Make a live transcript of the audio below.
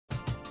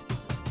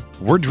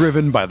We're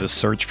driven by the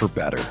search for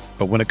better.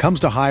 But when it comes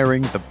to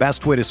hiring, the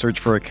best way to search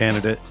for a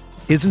candidate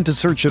isn't to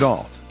search at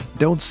all.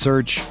 Don't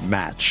search,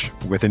 match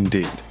with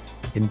Indeed.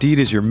 Indeed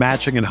is your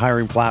matching and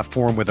hiring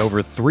platform with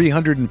over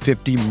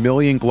 350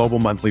 million global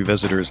monthly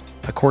visitors,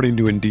 according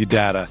to Indeed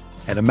data,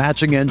 and a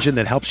matching engine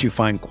that helps you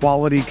find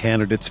quality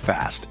candidates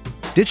fast.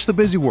 Ditch the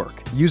busy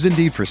work. Use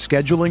Indeed for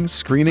scheduling,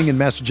 screening, and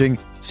messaging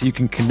so you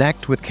can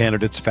connect with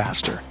candidates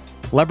faster.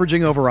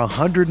 Leveraging over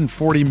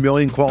 140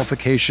 million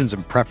qualifications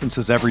and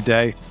preferences every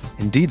day,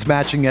 Indeed's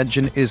matching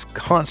engine is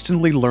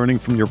constantly learning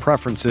from your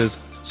preferences,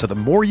 so the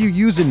more you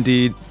use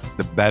Indeed,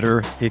 the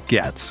better it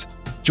gets.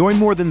 Join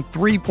more than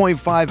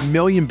 3.5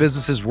 million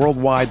businesses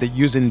worldwide that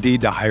use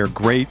Indeed to hire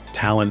great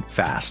talent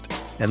fast.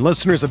 And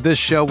listeners of this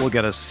show will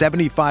get a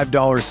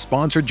 $75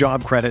 sponsored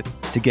job credit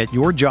to get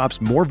your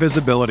jobs more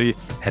visibility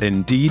at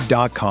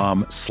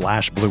Indeed.com/Blue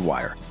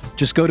Wire.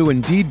 Just go to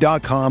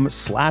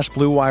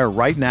Indeed.com/Blue Wire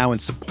right now and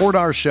support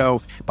our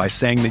show by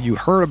saying that you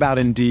heard about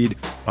Indeed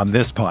on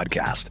this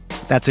podcast.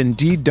 That's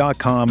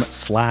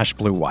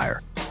Indeed.com/Blue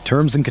Wire.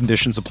 Terms and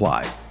conditions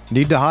apply.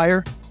 Need to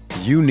hire?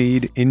 You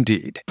need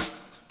Indeed.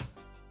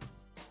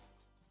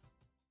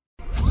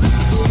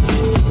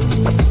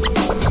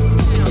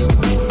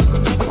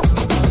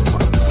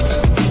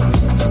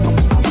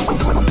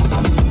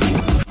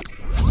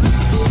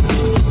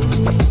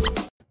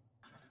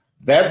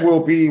 That will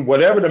be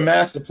whatever the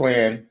master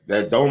plan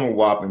that Donald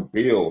Wop and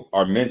Bill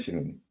are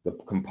mentioning, the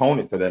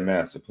components of that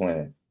master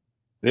plan.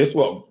 This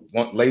will,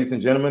 ladies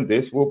and gentlemen,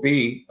 this will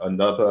be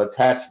another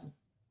attachment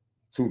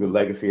to the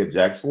legacy of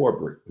Jack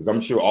Swarbrick. Because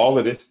I'm sure all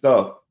of this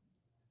stuff,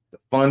 the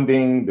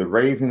funding, the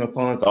raising of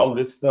funds, all of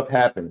this stuff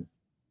happened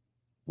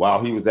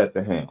while he was at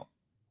the helm.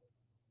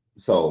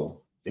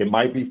 So it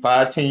might be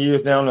 5-10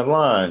 years down the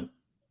line,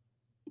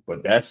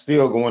 but that's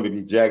still going to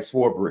be Jack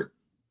Swarbrick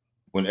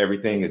when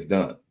everything is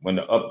done, when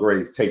the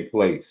upgrades take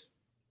place.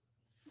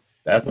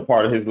 That's a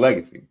part of his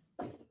legacy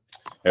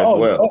as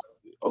well.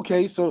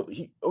 Okay, so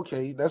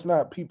that's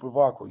not Pete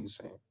Pravacco, you're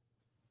saying?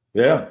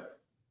 Yeah.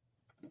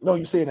 No,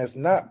 you're saying that's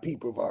not Pete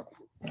Pravacco.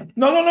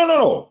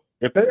 No.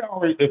 If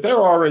they're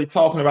already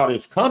talking about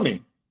it's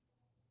coming,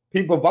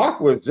 Pete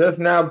Pravacco is just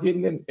now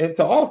getting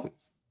into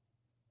office.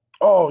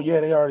 Oh, yeah,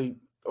 they already.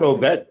 So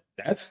that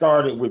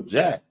started with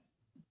Jack.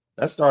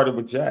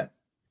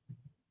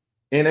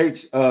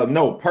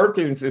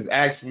 Perkins is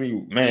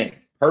actually,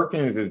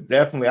 Perkins is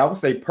definitely, I would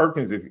say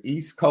Perkins is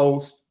East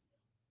Coast.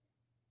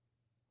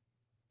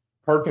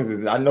 Perkins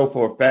is, I know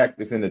for a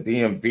fact, it's in the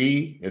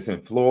DMV, it's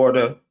in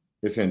Florida,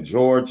 it's in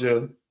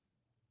Georgia.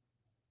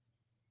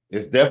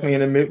 It's definitely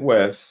in the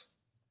Midwest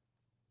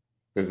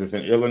because it's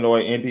in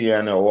Illinois,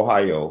 Indiana,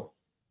 Ohio.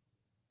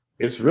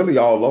 It's really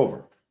all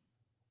over.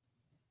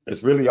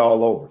 This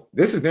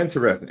is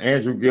interesting.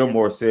 Andrew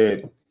Gilmore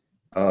said,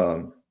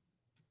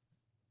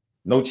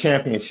 no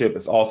championship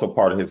is also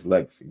part of his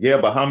legacy. Yeah,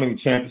 but how many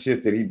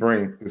championships did he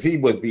bring? Because he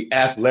was the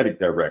athletic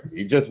director.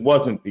 He just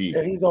wasn't the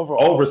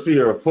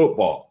overseer of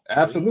football.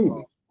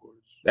 Absolutely.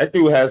 That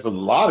dude has a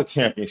lot of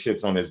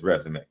championships on his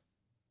resume.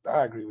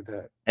 I agree with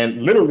that.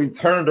 And literally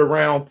turned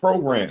around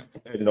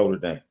programs at Notre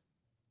Dame.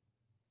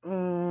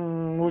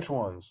 Which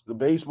ones? The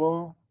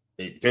baseball?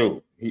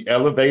 He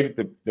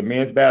elevated the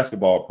men's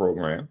basketball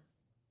program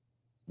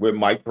with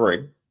Mike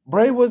Bray.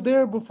 Bray was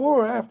there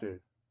before or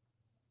after?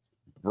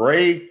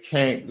 Bray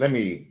came,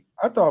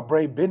 I thought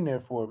Bray been there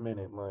for a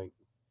minute. Like,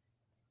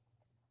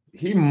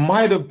 he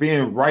might have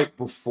been right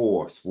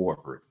before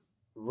Swarbrick.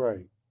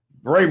 Right.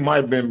 Bray might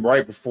have been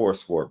right before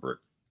Swarbrick.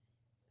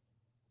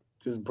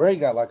 Because Bray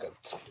got like a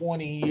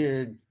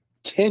 20-year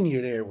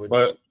tenure there.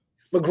 But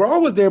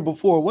McGraw was there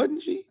before,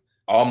 wasn't she?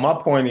 My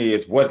point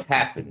is what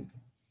happened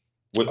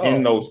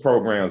within those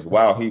programs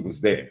while he was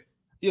there.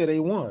 Yeah,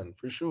 they won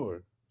for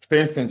sure.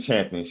 Fencing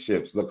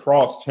championships,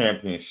 lacrosse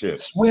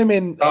championships,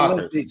 swimming,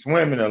 soccer,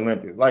 swimming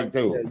Olympics. Like,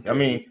 dude, I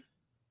mean,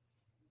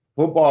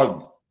 football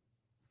is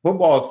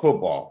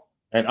football.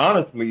 And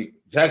honestly,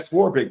 Jack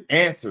Swarbrick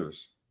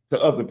answers to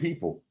other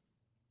people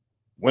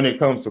when it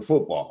comes to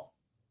football.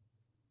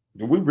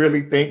 Do we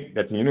really think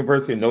that the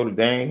University of Notre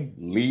Dame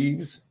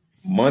leaves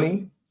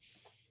money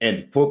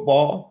and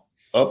football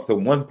up to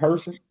one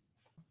person?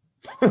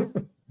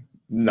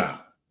 Nah.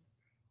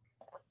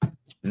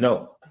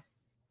 No.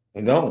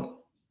 They don't.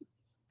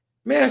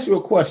 Let me ask you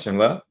a question,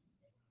 Lef.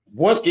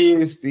 What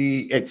is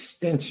the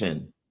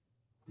extension?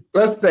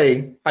 Let's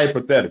say,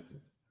 hypothetically,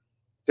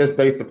 just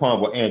based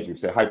upon what Andrew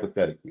said,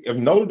 hypothetically, if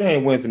Notre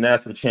Dame wins the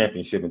national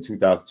championship in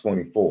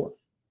 2024,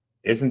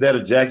 isn't that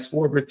a Jack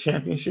Swarbrick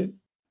championship?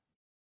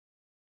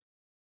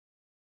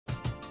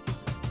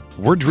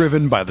 We're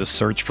driven by the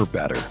search for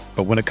better.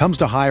 But when it comes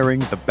to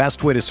hiring, the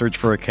best way to search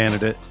for a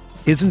candidate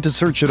isn't to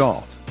search at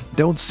all.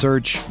 Don't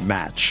search,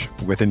 match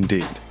with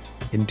Indeed.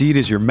 Indeed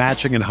is your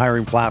matching and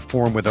hiring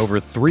platform with over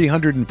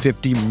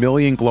 350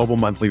 million global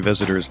monthly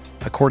visitors,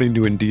 according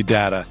to Indeed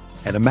data,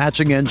 and a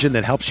matching engine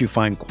that helps you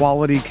find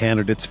quality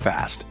candidates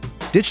fast.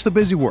 Ditch the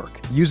busy work.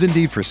 Use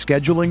Indeed for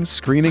scheduling,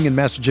 screening, and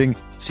messaging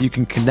so you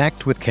can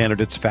connect with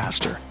candidates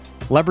faster.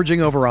 Leveraging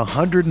over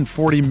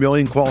 140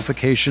 million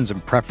qualifications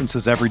and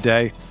preferences every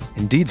day,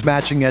 Indeed's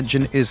matching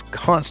engine is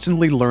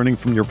constantly learning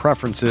from your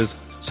preferences,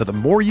 so the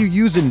more you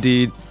use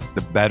Indeed,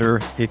 the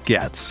better it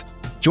gets.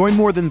 Join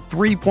more than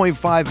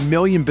 3.5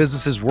 million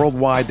businesses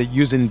worldwide that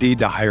use Indeed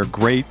to hire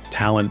great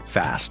talent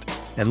fast.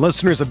 And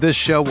listeners of this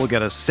show will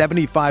get a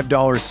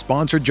 $75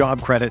 sponsored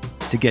job credit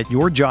to get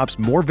your jobs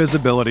more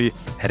visibility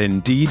at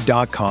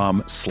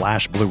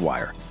Indeed.com/Blue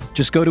Wire.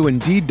 Just go to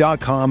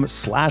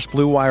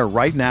Indeed.com/Blue Wire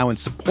right now and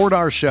support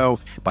our show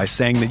by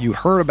saying that you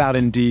heard about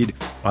Indeed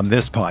on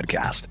this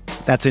podcast.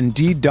 That's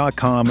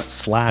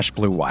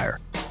Indeed.com/Blue Wire.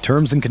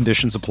 Terms and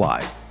conditions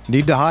apply.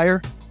 Need to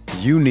hire?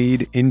 You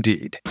need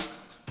Indeed.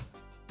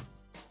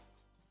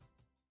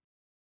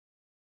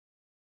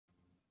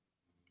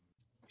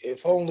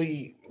 If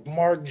only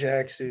Mark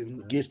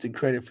Jackson gets the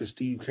credit for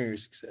Steve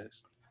Kerr's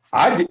success.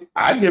 I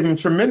give him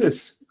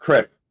tremendous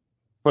credit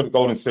for the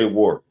Golden State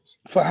Warriors.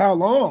 For how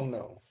long,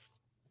 though?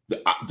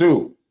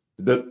 Dude,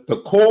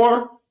 the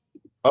core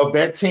of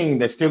that team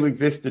that still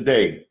exists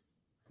today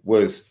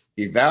was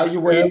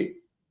evaluated,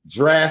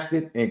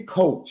 drafted, and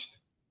coached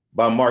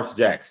by Mark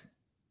Jackson.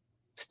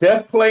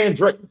 Steph playing,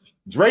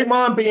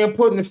 Draymond being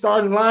put in the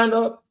starting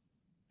lineup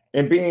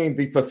and being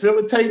the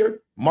facilitator,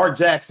 Mark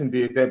Jackson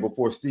did that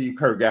before Steve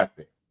Kerr got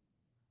there.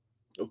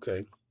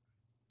 Okay.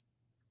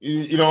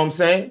 You know what I'm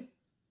saying?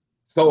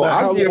 So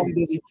how long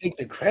does he take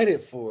the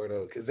credit for,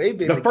 though? Because they've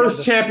been the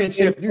first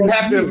championship. You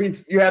have to at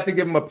least give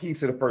him a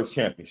piece of the first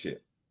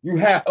championship. You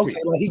have to. Okay,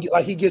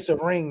 like he gets a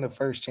ring the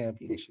first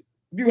championship.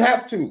 You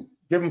have to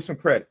give him some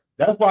credit.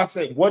 That's why I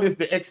say, what is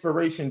the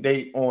expiration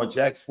date on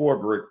Jack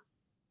Swarbrick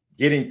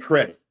getting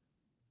credit?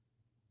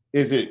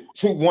 Is it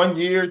 1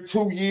 year,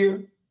 2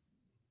 year?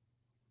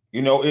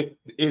 You know, it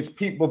is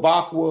Pete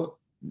Bavacqua.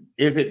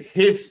 Is it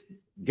his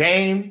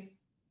game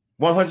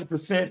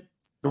 100%?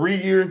 3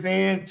 years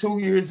in, 2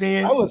 years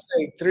in? I would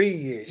say 3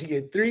 years. You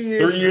get 3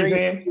 years. 3 years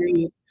in.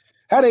 Period.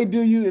 How they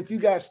do you if you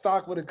got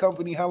stock with a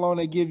company? How long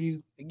they give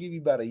you? They give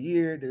you about a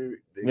year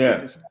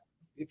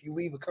if you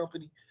leave a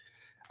company.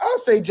 I'll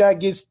say Jack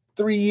gets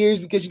 3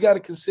 years because you got to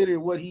consider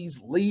what he's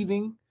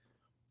leaving,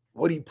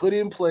 what he put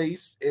in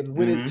place, and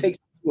when it takes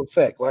into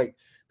effect. Like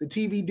the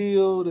TV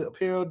deal, the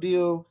apparel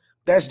deal,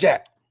 that's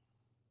Jack.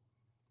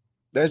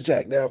 That's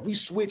Jack. Now, if we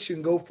switch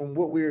and go from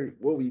what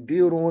we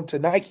dealed on to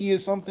Nike or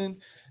something,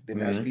 then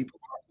that's people,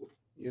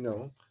 you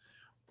know.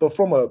 But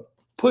from a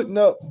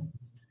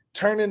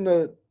turning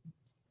the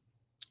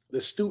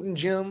student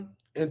gym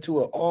into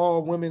an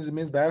all women's and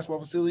men's basketball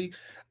facility,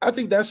 I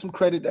think that's some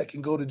credit that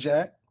can go to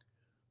Jack.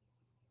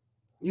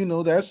 You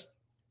know, that's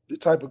the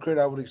type of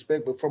credit I would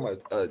expect. But from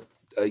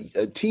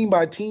a team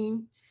by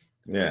team,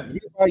 year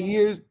by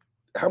year,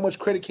 how much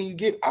credit can you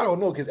get? I don't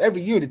know, because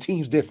every year the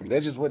team's different.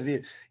 That's just what it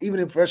is.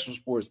 Even in professional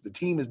sports, the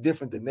team is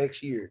different the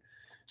next year.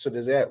 So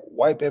does that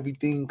wipe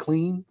everything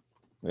clean?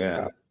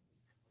 Yeah.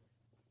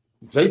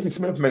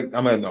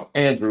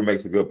 Andrew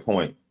makes a good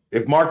point.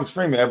 If Marcus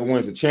Freeman ever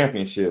wins a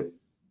championship,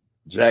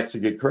 Jack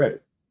should get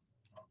credit.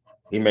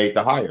 He made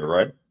the hire,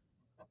 right?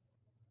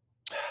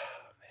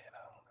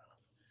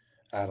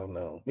 I don't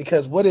know.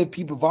 Because what if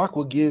Pete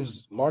Bavacqua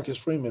gives Marcus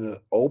Freeman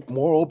a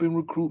more open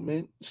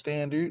recruitment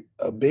standard,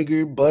 a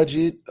bigger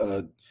budget,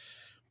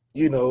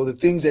 you know, the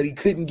things that he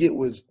couldn't get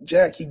with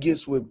Jack, he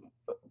gets with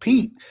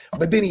Pete,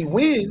 but then he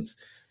wins,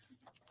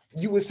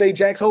 you would say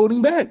Jack's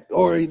holding back,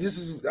 or I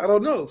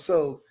don't know.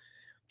 So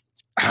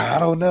I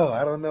don't know.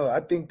 I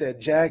think that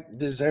Jack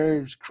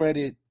deserves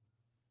credit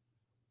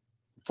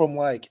from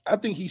I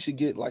think he should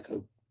get like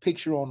a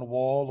picture on the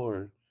wall,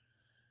 or,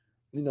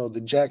 you know,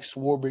 the Jack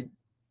Swarbrick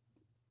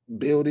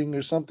building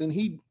or something.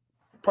 He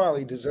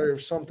probably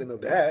deserves something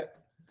of that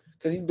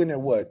because he's been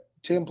there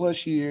 10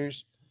 plus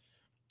years,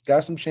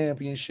 got some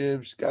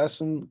championships, got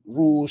some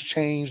rules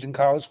changed in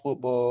college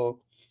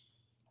football,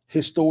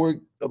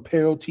 historic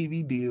apparel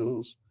TV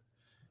deals,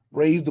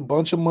 raised a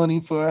bunch of money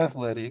for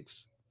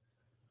athletics,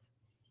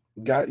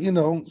 got, you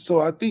know, so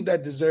I think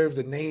that deserves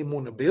a name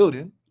on the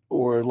building,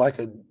 or like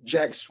a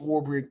Jack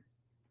Swarbrick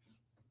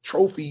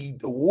trophy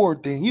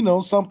award thing, you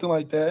know, something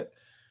like that.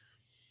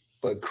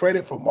 But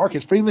credit for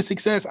Marcus Freeman's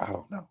success, I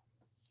don't know.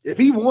 If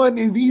he won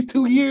in these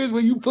 2 years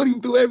where you put him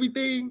through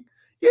everything,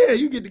 yeah,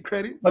 you get the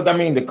credit. But I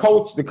mean, the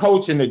coach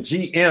and the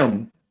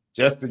GM,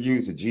 just to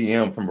use the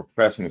GM from a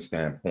professional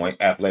standpoint,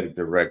 athletic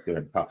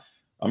director,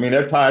 I mean,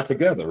 they're tied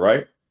together,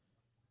 right?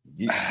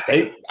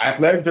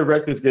 Athletic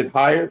directors get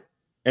hired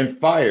and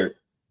fired,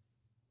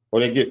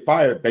 or they get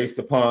fired based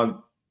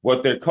upon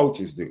what their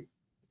coaches do.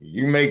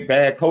 You make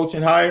bad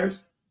coaching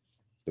hires,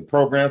 the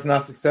program's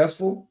not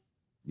successful,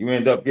 you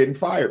end up getting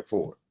fired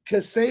for it.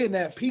 Because saying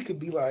that, Pete could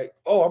be like,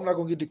 "Oh, I'm not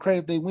going to get the credit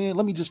if they win.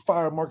 Let me just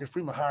fire Marcus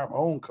Freeman, hire my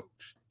own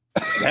coach."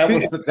 Wait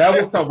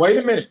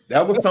a minute.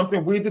 That was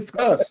something we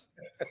discussed,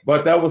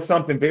 but that was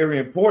something very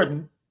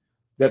important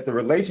that the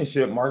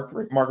relationship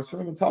Marcus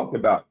Freeman talked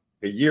about.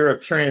 The year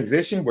of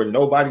transition where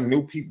nobody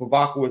knew Pete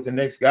Bavacqua was the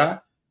next guy.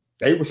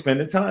 They were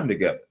spending time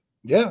together.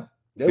 Yeah,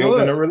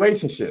 building a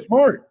relationship.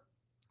 Smart,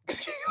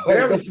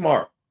 very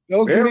smart.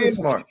 Don't very get in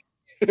smart.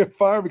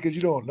 Fire because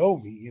you don't know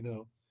me, you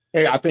know.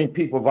 Hey, I think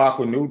people of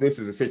Aqua knew this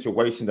is a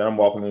situation that I'm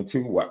walking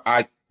into where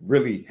I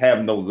really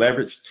have no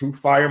leverage to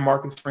fire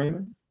Marcus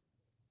Freeman.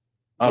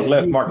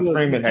 Unless Marcus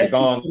Freeman had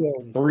gone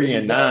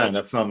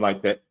 3-9 or something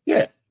like that.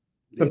 Yeah.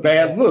 It's a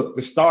bad look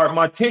to start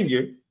my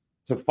tenure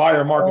to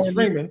fire Marcus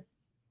Freeman.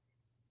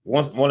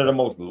 One of the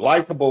most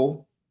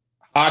likable,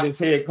 hottest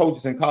head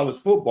coaches in college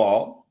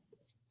football.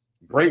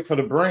 Great for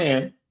the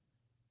brand.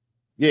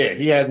 Yeah,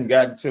 he hasn't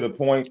gotten to the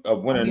point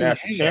of winning a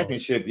national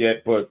championship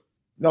yet, but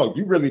no,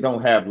 you really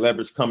don't have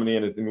leverage coming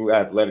in as the new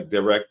athletic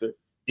director.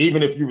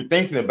 Even if you were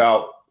thinking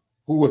about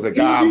who was a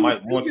guy I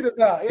might want to,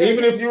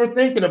 even if you were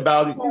thinking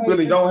about it, you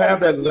really don't have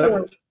that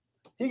leverage.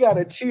 He got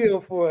to chill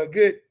for a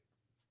good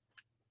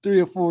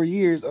 3 or 4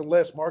 years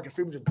unless Marcus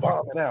Freeman just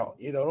bombing out.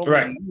 You know, don't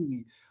make it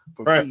easy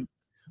for me.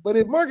 But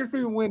if Marcus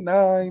Freeman win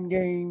 9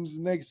 games,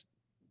 next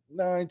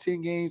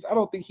 9-10 games, I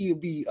don't think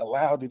he'd be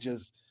allowed to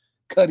just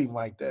cut him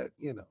like that.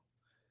 You know,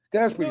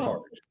 that's pretty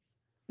hard.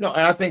 No,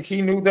 and I think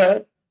he knew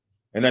that.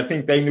 And I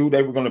think they knew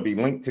they were going to be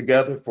linked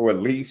together for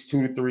at least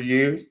 2 to 3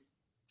 years.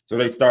 So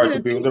they started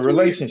to build a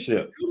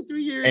relationship. 2 to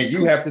 3 years. And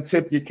you have to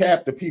tip your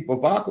cap to People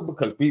of Aqua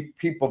because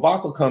People of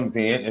Aqua comes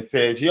in and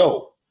says,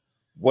 yo,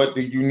 what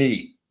do you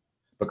need?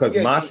 Because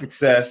my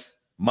success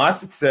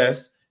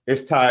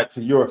is tied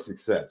to your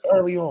success.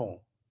 Early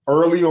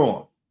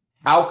on.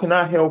 How can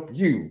I help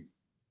you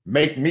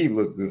make me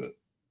look good?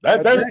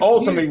 That's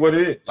ultimately what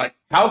it is. Like,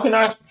 how can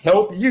I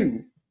help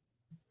you?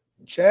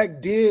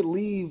 Jack did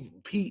leave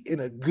Pete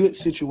in a good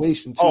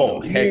situation too.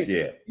 Oh, heck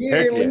yeah. He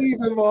didn't leave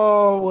him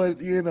all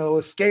with,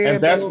 a scandal.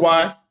 And that's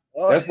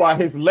why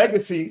his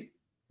legacy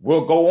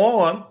will go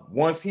on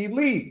once he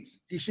leaves.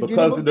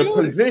 Because of the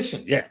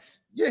position.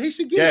 Yes. Yeah, he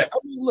should get it. I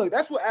mean, look,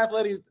 that's what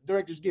athletic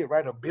directors get,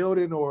 right? A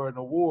building or an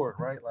award,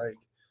 right? Like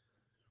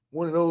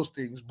one of those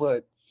things.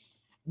 But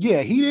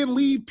yeah, he didn't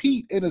leave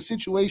Pete in a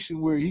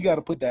situation where he got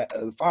to put that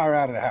fire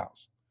out of the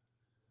house.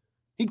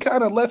 He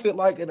kind of left it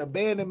like an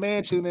abandoned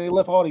mansion, and they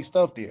left all these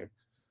stuff there.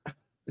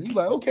 And he's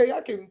like, okay,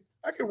 I can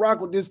rock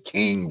with this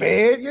king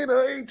bed. It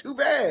ain't too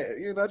bad.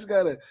 I just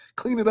gotta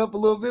clean it up a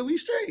little bit. We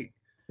straight.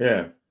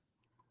 Yeah.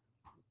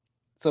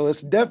 So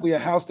it's definitely a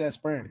house that's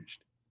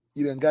furnished.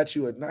 You done got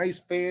you a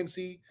nice,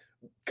 fancy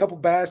couple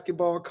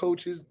basketball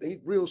coaches. They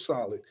real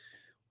solid.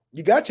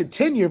 You got your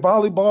 10-year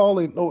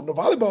volleyball, and no,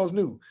 volleyball's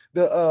new.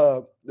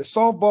 The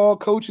softball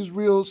coach is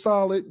real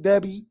solid.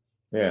 Debbie,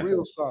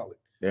 real solid.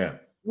 Yeah.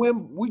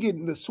 When we get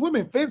into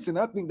swimming, fencing,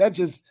 I think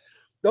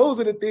those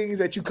are the things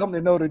that you come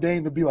to Notre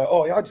Dame to be like,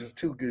 oh, y'all just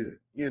too good,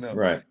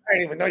 Right. I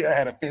didn't even know y'all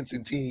had a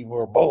fencing team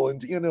or a bowling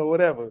team,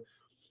 whatever.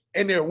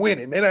 And they're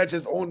winning. They're not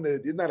just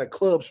it's not a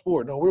club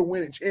sport. No, we're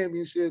winning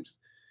championships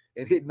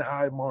and hitting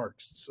high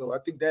marks. So I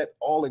think that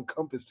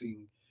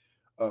all-encompassing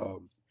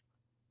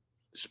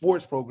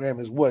sports program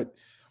is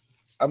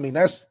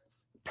that's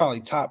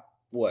probably top,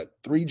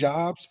 3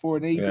 jobs for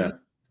an AD?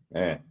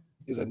 Yeah.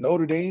 Is a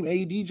Notre Dame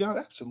AD job?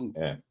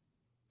 Absolutely. Yeah.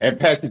 And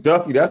Patrick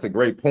Duffy, that's a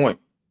great point.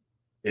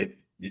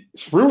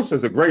 Strus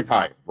is a great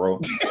hire,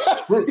 bro.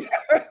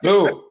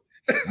 Dude,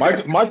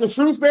 Michael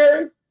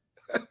Shrewsbury,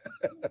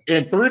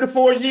 in 3 to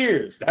 4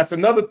 years, that's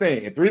another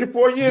thing. In 3 to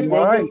 4 years,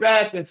 we'll look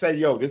back and say,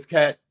 yo, this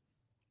cat,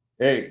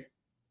 hey,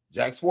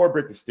 Jack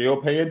Swarbrick is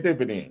still paying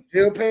dividends.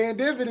 He can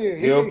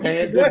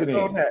rest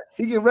on that.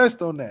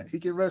 He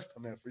can rest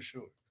on that for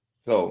sure.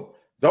 So,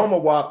 Doma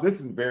Wop,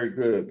 this is very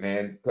good,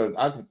 man, because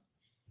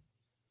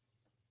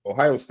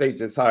Ohio State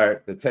just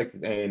hired the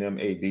Texas A&M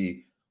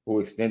AD who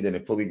extended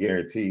and fully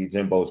guaranteed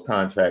Jimbo's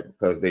contract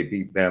because they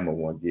beat Bama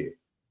 1 year.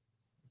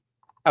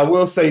 I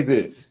will say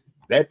this,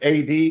 that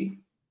AD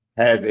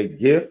has a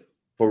gift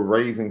for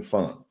raising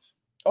funds.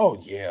 Oh,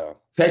 yeah.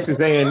 Texas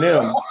A&M.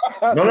 No.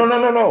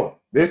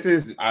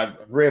 I've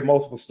read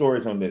multiple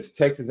stories on this.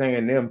 Texas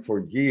A&M for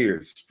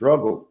years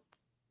struggled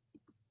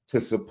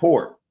to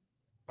support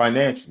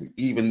financially,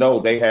 even though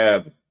they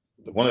have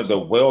one of the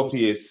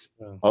wealthiest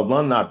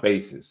alumni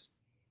bases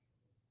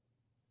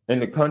in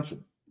the country.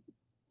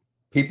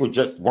 People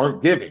just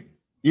weren't giving.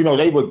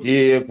 They would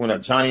give when a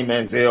Johnny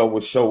Manziel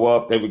would show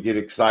up, they would get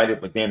excited,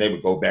 but then they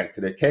would go back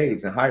to their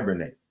caves and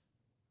hibernate.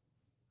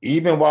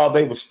 Even while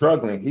they were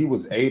struggling, he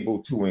was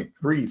able to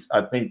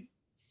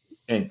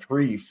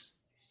increase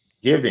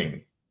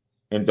giving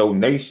and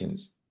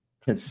donations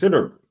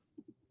considerably.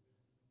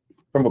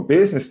 From a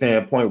business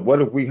standpoint, what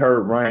have we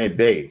heard Ryan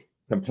Day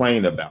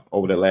complain about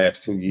over the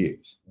last 2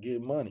 years?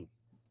 Get money.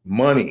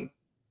 Money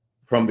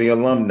from the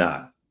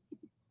alumni.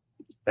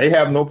 They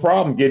have no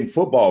problem getting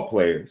football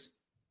players,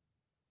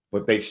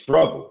 but they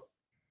struggle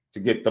to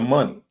get the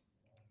money.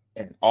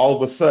 And all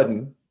of a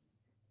sudden,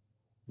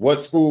 what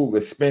school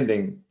is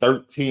spending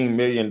 $13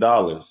 million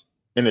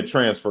in the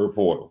transfer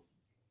portal?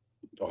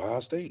 Ohio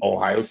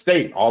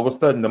State. All of a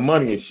sudden, the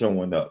money is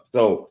showing up.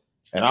 So,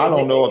 and I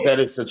don't know if that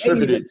is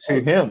attributed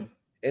to him.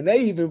 And they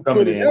even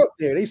put it out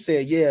there. They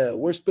said, yeah,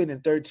 we're spending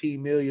 $13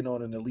 million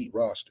on an elite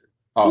roster.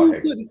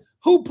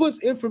 Who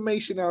puts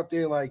information out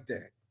there like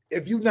that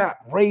if you're not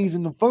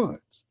raising the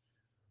funds?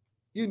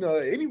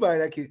 Anybody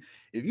that can,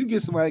 if you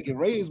get somebody that can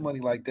raise money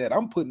like that,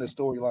 I'm putting a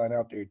storyline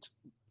out there too.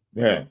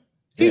 Yeah.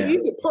 He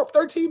could pump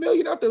 $13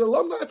 million out the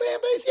alumni fan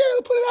base.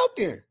 Yeah, put it out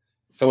there.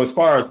 So as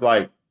far as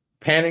like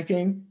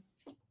panicking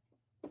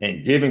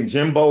and giving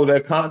Jimbo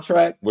that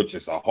contract, which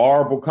is a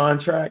horrible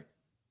contract,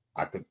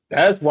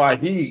 that's why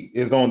he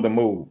is on the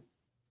move,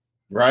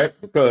 right?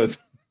 Because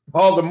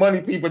all the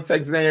money people at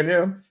Texas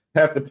A&M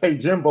have to pay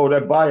Jimbo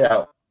that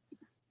buyout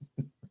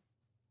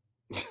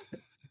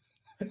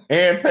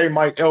and pay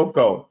Mike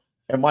Elko.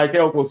 And Mike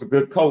Elko's a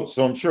good coach,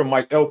 so I'm sure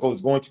Mike Elko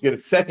is going to get a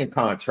second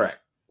contract.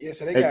 Yeah,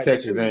 so they at got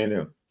Texas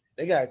A&M.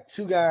 They got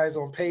 2 guys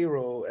on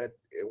payroll and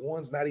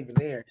one's not even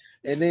there.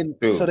 And then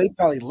so they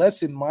probably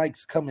lessen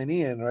Mike's coming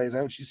in, right? Is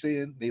that what you're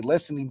saying? They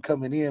lessen him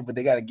coming in, but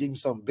they got to give him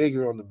something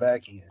bigger on the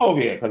back end. Oh,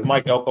 yeah, because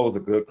Mike Elko is a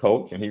good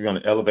coach, and he's going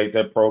to elevate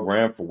that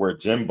program for where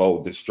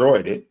Jimbo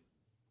destroyed it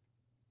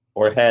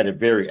or had it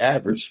very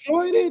average.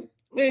 Destroyed it?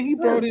 Man, he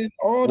brought in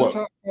all the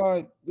top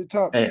 5, the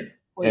top.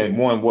 And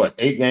won,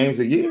 8 games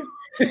a year?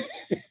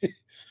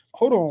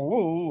 Hold on.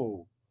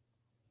 Whoa.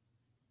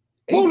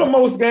 Who the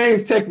most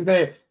games Texas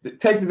A&M?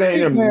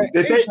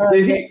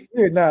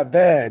 You're not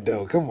bad,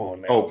 though. Come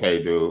on now.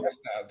 Okay, dude. That's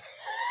not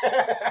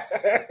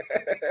bad.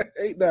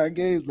 8-9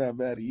 games not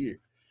bad a year.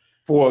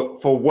 For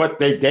what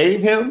they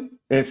gave him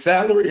in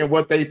salary and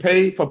what they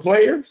paid for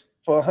players?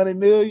 For $100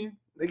 million?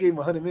 They gave him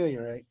 $100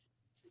 million, right?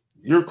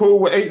 You're cool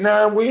with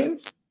 8-9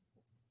 wins?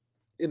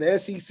 In the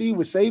SEC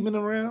with Saban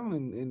around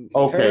and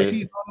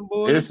okay.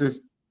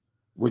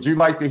 Would you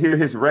like to hear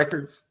his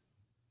records?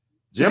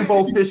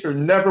 Jimbo Fisher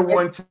never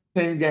won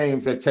 10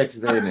 games at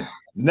Texas A&M.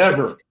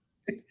 Never.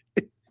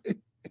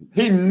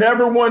 He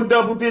never won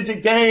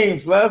double-digit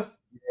games, Left.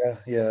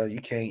 Yeah.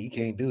 You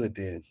can't do it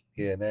then.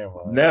 Yeah, never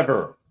mind.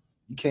 Never.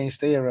 You can't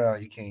stay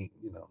around. You can't,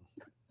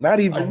 not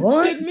even Are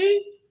one. You kidding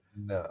me?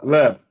 No.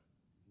 Left.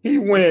 He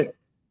went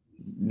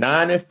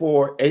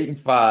 9-4,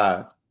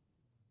 8-5,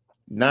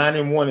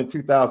 9-1 in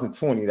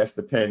 2020. That's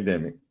the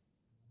pandemic.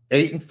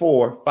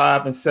 8-4,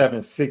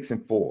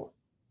 5-7, 6-4.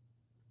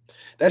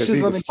 That's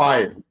just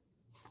unexpected.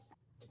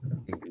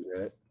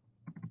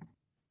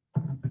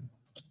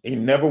 He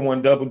never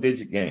won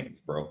double-digit games,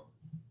 bro.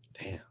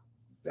 Damn.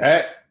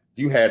 That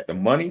you had the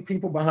money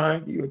people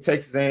behind you at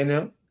Texas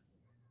A&M.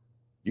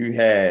 You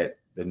had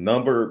the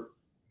number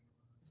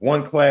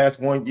 1 class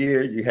 1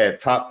 year. You had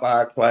top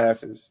 5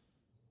 classes,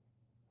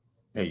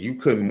 and you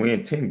couldn't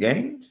win 10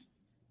 games.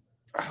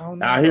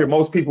 Now, I hear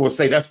most people will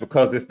say that's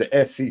because it's the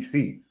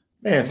SEC.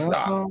 Man,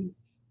 stop.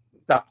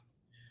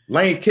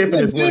 Lane Kiffin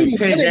is winning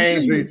 10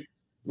 games.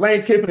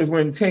 Lane Kiffin is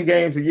winning 10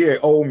 games a year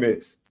at Ole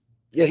Miss.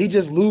 Yeah, he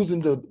just losing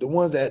the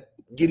ones that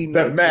get him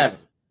that matter.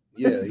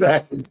 Yeah,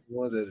 exactly. The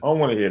ones that, I don't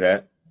want to hear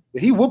that.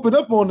 He whooping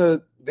up on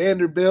the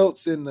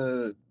Vanderbilts and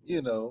the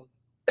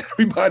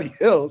everybody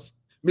else.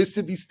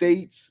 Mississippi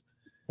States.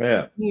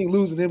 Yeah, he ain't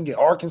losing them games.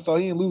 Arkansas,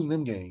 he ain't losing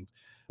them games.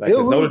 Like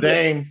Notre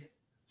Dame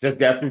just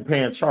got through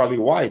paying Charlie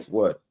Weiss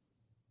what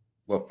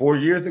 4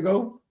 years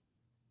ago?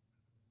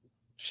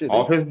 Shit,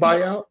 off his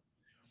buyout.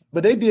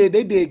 But they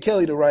did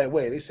Kelly the right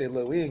way. They said,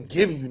 look, we ain't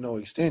giving you no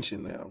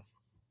extension now.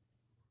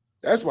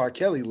 That's why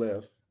Kelly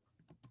left.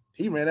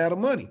 He ran out of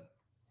money.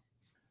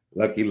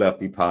 Lucky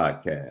Lefty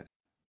podcast.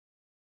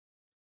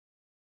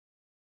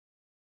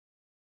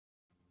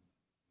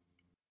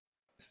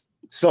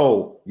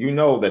 So you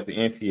know that the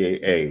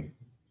NCAA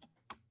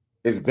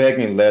is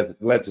begging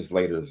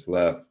legislators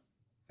left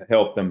to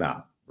help them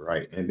out,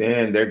 right? And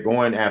then they're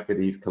going after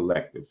these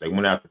collectives. They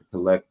went after the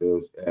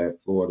collectives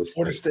at Florida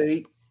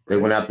State. They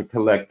went after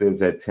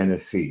collectives at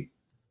Tennessee.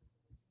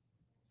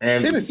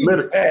 And Tennessee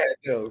was bad,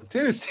 though.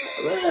 Tennessee.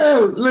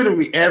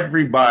 Literally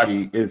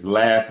everybody is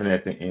laughing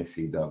at the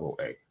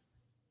NCAA.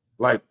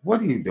 Like,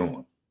 what are you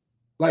doing?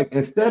 Like,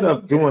 instead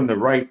of doing the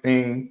right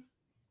thing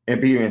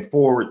and being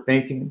forward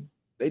thinking,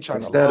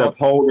 instead of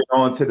holding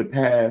on to the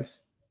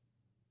past,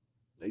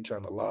 they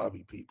trying to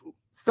lobby people.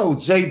 So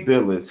Jay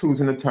Billis,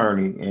 who's an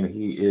attorney, and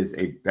he is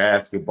a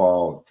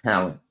basketball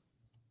talent,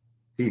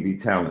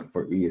 TV talent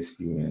for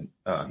ESPN.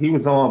 He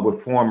was on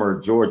with former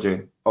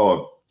Georgia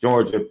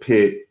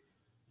Pitt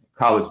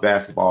college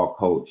basketball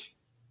coach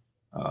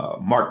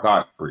Mark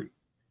Godfrey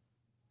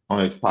on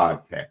his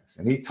podcast,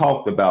 and he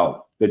talked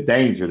about the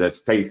danger that's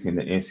facing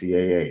the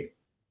NCAA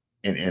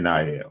and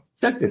NIL.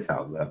 Check this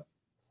out, Lef.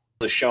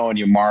 Showing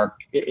you, Mark,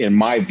 in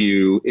my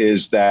view,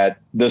 is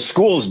that the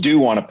schools do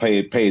want to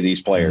pay these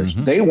players.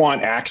 Mm-hmm. They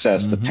want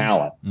access to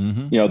talent.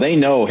 Mm-hmm. They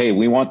know, hey,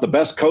 we want the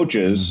best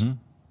coaches,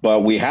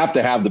 but we have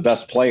to have the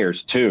best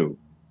players too.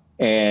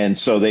 And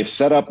so they've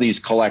set up these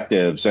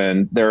collectives,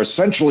 and they're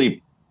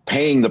essentially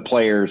paying the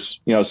players.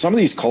 Some of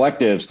these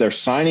collectives, they're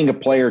signing a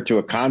player to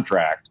a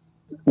contract.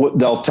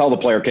 They'll tell the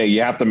player, okay,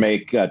 you have to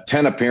make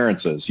 10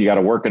 appearances. You got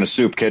to work in a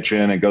soup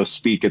kitchen and go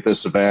speak at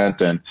this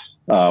event and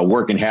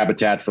work in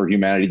Habitat for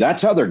Humanity.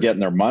 That's how they're getting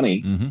their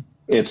money. Mm-hmm.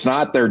 It's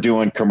not they're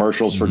doing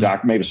commercials for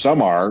maybe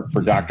some are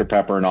for Dr.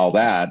 Pepper and all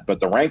that, but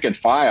the rank and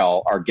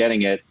file are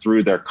getting it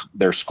through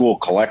their school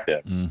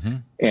collective. Mm-hmm.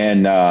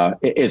 And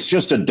it's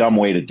just a dumb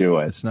way to do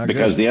it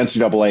because the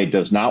NCAA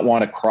does not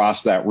want to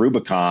cross that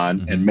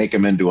Rubicon and make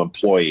them into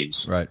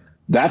employees. Right.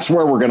 That's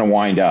where we're going to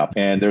wind up.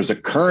 And there's a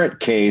current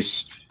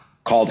case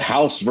called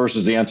House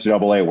versus the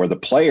NCAA, where the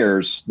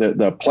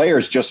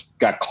players just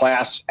got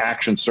class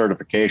action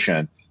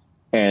certification.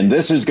 And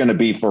this is going to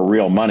be for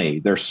real money.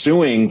 They're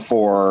suing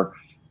for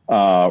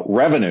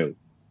revenue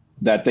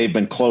that they've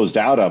been closed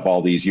out of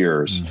all these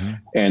years,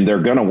 and they're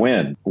going to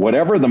win.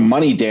 Whatever the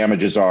money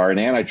damages are in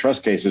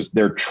antitrust cases,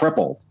 they're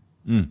tripled.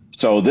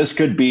 So this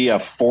could be a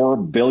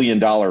 $4 billion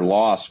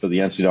loss for the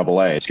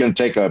NCAA. It's going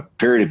to take a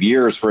period of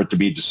years for it to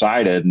be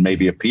decided, and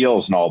maybe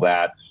appeals and all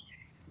that.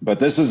 But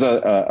this is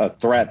a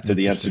threat to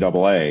the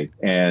NCAA,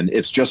 and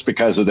it's just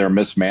because of their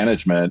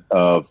mismanagement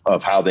of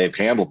how they've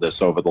handled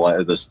this over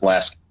this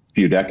last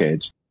few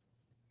decades.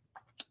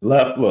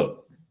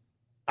 Look,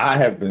 I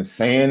have been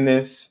saying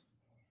this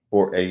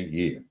for a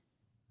year.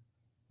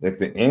 If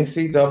the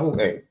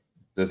NCAA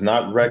does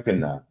not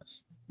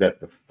recognize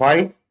that the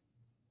fight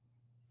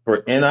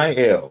for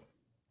NIL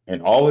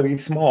and all of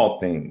these small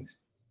things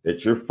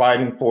that you're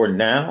fighting for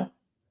now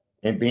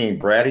and being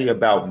bratty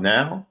about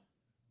now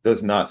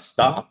does not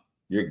stop,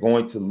 you're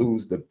going to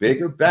lose the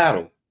bigger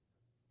battle,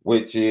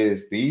 which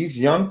is these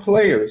young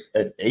players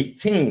at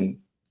 18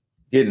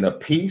 getting a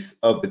piece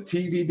of the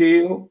TV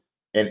deal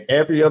and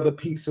every other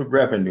piece of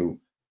revenue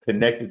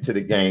connected to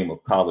the game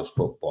of college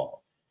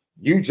football.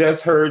 You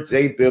just heard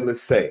Jay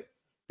Billis say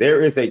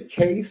there is a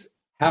case,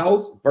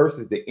 House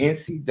versus the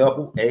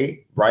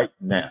NCAA right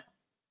now,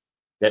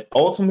 that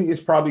ultimately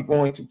is probably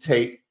going to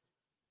take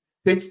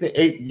 6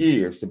 to 8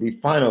 years to be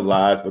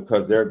finalized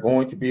because there are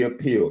going to be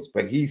appeals.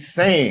 But he's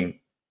saying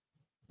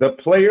the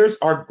players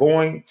are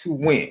going to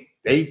win.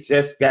 They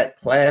just got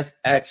class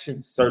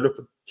action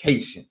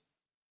certification.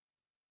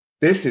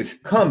 This is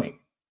coming,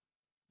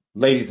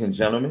 ladies and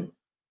gentlemen.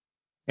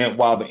 And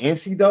while the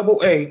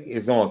NCAA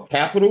is on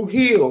Capitol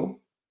Hill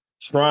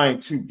trying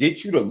to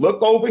get you to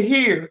look over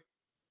here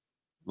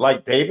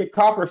like David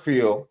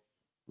Copperfield,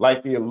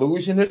 like the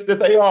illusionists that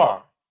they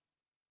are,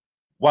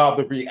 while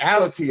the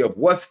reality of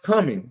what's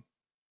coming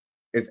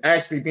is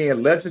actually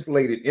being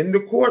legislated in the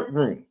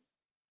courtroom,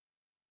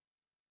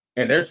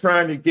 and they're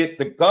trying to get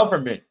the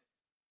government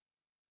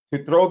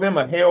to throw them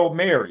a Hail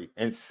Mary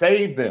and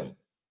save them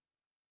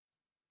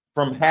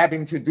from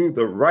having to do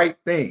the right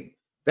thing.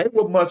 They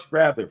would much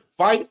rather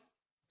fight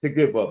to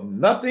give up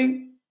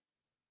nothing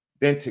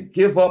than to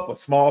give up a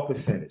small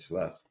percentage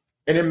left.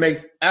 And it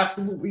makes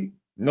absolutely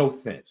no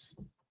sense.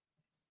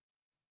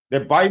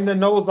 They're biting their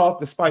nose off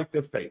to spite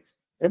their face.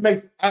 It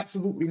makes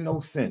absolutely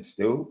no sense,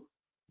 dude.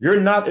 You're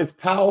not as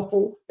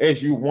powerful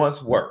as you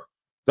once were.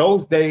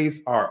 Those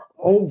days are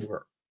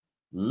over.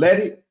 Let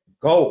it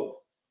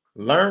go.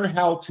 Learn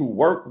how to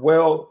work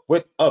well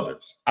with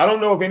others. I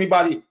don't know if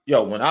anybody,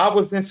 when I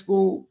was in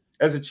school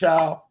as a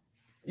child,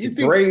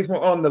 grades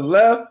were on the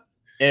left,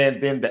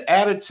 and then the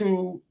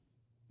attitude,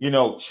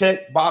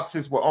 check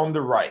boxes were on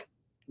the right.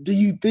 Do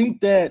you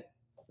think that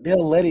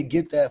they'll let it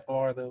get that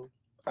far, though?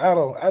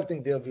 I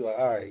think they'll be like,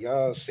 all right,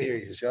 y'all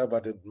serious. Y'all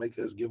about to make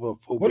us give up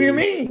 $4 billion. What do you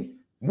mean?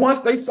 Once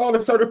they saw the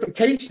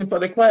certification for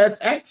the class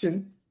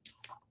action,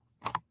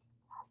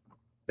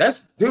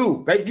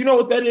 you know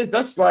what that is?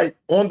 That's like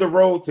on the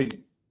road to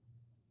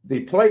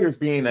the players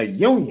being a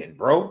union,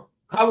 bro.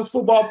 College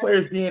football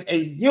players being a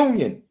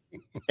union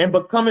and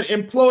becoming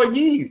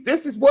employees.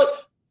 This is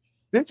what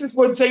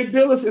Jay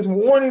Billis is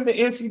warning the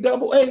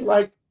NCAA.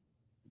 Like,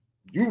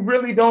 you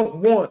really don't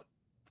want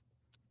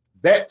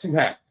that to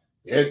happen.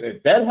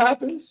 If that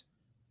happens,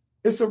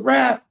 it's a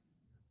wrap.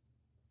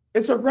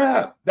 It's a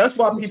wrap. That's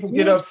why people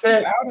get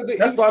upset.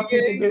 That's why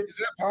people get. Is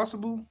that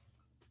possible?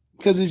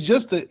 Because it's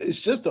just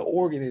an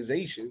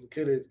organization.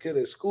 Could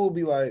a school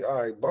be like,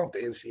 all right, bump the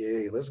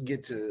NCAA. Let's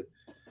get to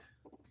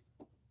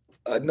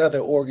another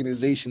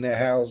organization that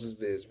houses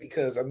this?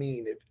 Because I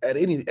mean, at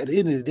the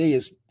end of the day,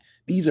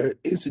 these are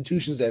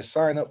institutions that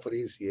sign up for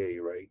the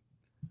NCAA, right?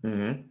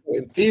 Mm-hmm.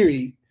 In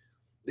theory,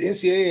 the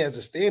NCAA as a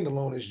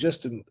standalone is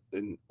just an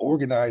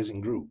organizing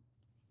group.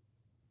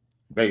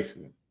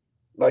 Basically.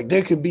 Like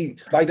there could be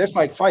that's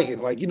like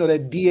fighting,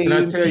 that DA.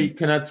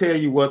 Can I tell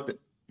you what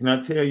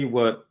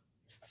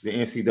the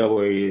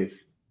NCAA is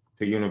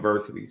to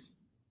universities?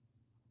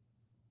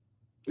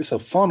 It's a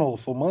funnel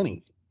for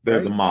money. They're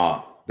right?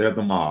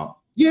 the mob.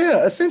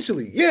 Yeah,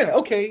 essentially. Yeah,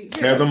 okay.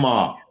 Yeah. They're the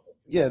mob.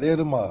 Yeah, they're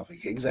the mob.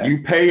 Exactly.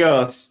 You pay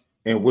us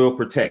and we'll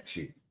protect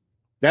you.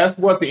 That's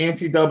what the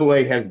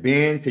NCAA has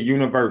been to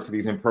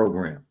universities and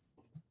programs.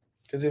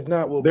 Because if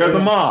not, they're the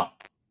mob.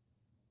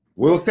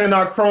 We'll send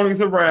our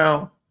cronies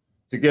around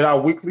to get our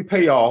weekly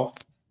payoff,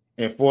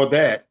 and for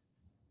that,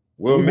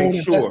 we'll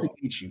make sure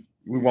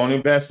we won't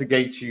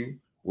investigate you.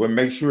 We'll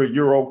make sure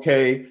you're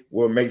okay.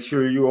 We'll make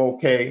sure you're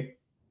okay.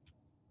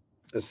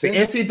 The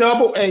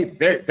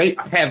NCAA, they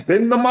have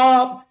been the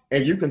mob,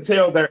 and you can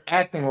tell they're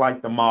acting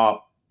like the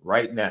mob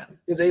right now.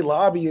 Is they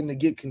lobbying to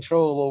get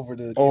control over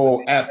the?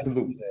 Oh,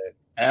 absolutely.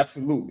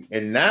 Absolutely.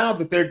 And now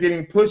that they're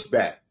getting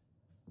pushback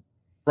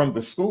from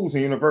the schools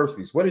and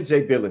universities, what did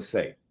Jay Billis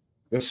say?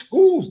 The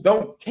schools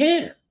don't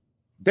care.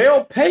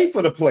 They'll pay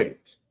for the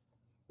players.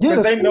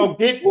 Yeah, they know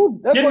that's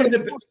why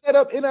they set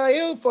up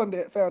NIL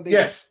foundation.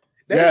 Yes.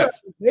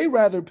 They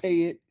rather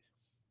pay it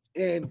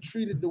and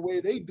treat it the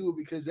way they do it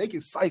because they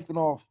can siphon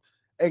off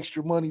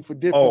extra money for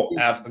different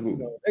things.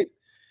 Absolutely.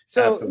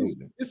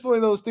 It's one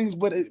of those things,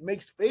 but it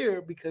makes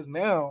fair because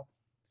now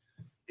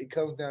it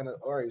comes down to,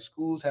 all right,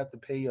 schools have to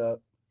pay up.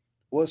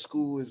 What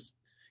school is,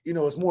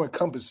 it's more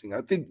encompassing.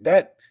 I think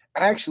that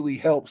actually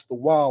helps the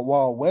Wild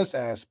Wild West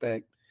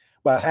aspect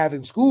by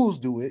having schools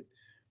do it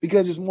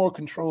because there's more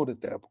control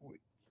at that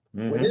point.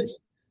 Mm-hmm. When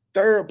it's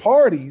third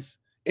parties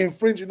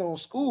infringing on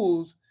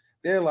schools,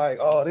 they're like,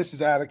 oh, this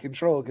is out of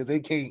control because they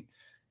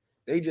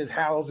just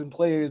housing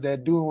players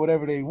that doing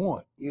whatever they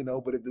want,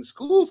 But if the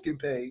schools can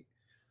pay,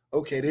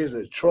 okay, there's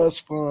a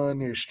trust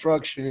fund, there's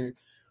structure.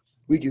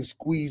 We can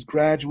squeeze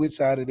graduates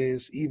out of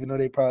this, even though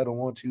they probably don't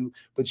want to.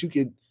 But you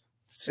can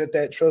set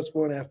that trust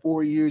fund at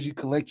 4 years. You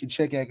collect your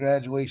check at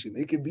graduation.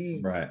 It could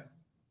be right.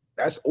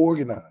 That's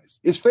organized.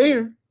 It's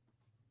fair,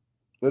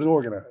 but it's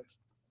organized.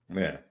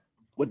 Yeah.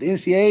 What the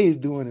NCAA is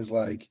doing is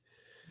like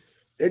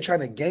they're trying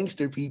to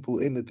gangster people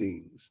into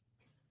things,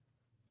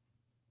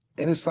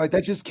 and it's like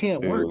that just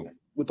can't work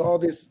with all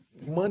this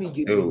money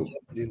getting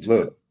injected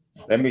into it.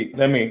 Let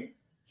me.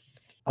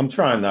 I'm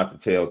trying not to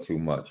tell too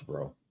much,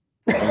 bro.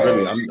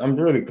 I'm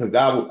really because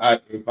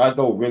if I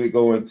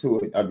go into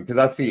it because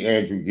I see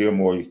Andrew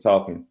Gilmore, he's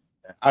talking.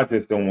 I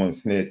just don't want to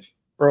snitch,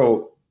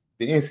 bro.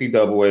 The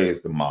NCAA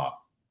is the mob.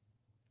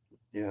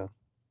 Yeah,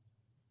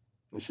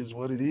 which is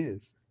what it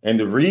is. And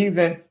the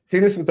reason, see,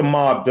 this is what the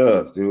mob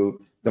does, dude.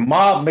 The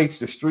mob makes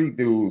the street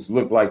dudes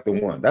look like the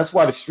one. That's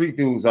why the street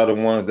dudes are the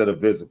ones that are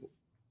visible,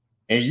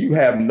 and you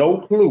have no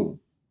clue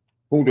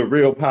who the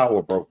real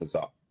power brokers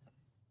are.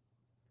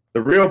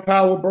 The real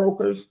power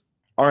brokers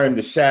are in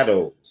the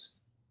shadows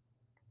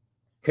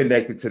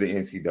connected to the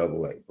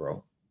NCAA,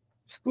 bro.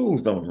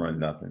 Schools don't run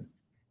nothing.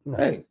 No.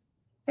 Hey,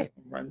 they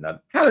don't run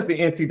nothing. How did the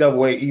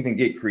NCAA even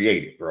get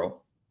created,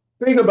 bro?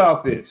 Think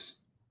about this.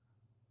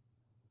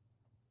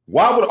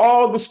 Why would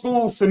all the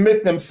schools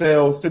submit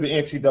themselves to the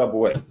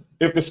NCAA?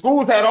 If the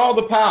schools had all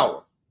the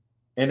power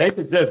and they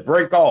could just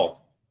break off,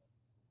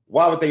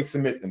 why would they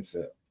submit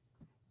themselves?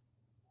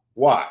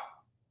 Why?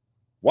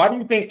 Why do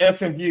you think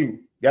SMU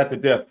got the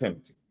death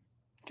penalty?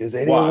 Because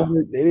they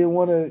didn't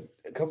want to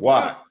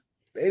comply. Why?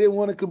 They didn't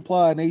want to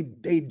comply, and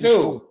they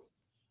destroyed.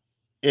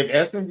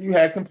 If SMU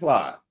had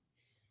complied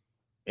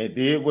and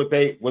did what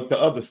the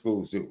other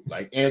schools do,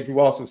 like Andrew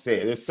also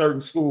said, there's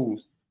certain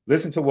schools.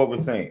 Listen to what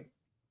we're saying.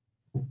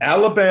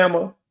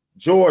 Alabama,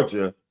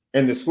 Georgia,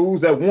 and the schools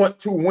that want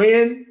to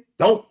win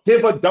don't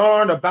give a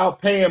darn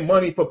about paying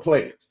money for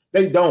players.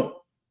 They don't.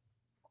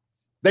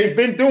 They've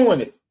been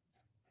doing it.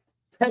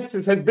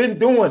 Texas has been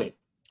doing it.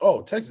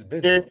 Oh, Texas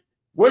been doing it.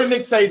 What did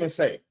Nick Saban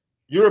say?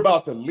 You're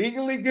about to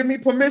legally give me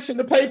permission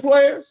to pay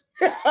players?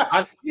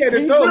 Because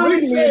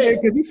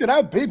he said,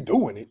 I've been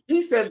doing it.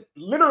 He said,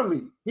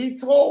 literally, he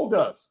told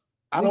us,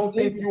 I don't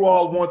think you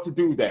all want to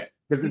do that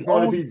because it's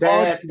going to be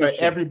bad for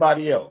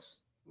everybody else.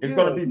 It's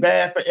going to be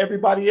bad for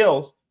everybody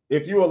else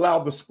if you allow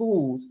the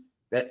schools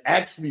that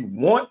actually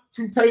want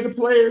to pay the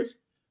players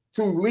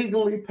to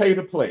legally pay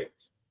the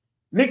players.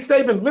 Nick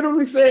Saban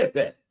literally said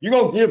that. You're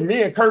going to give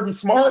me and Kirby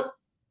Smart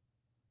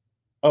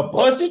a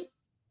budget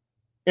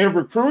in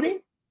recruiting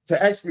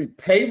to actually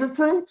pay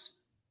recruits?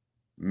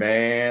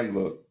 Man,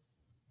 look.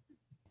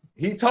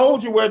 He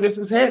told you where this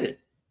was headed.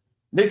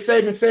 Nick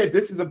Saban said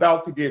this is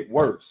about to get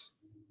worse.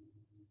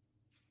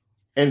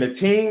 And the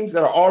teams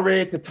that are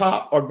already at the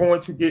top are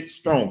going to get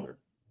stronger.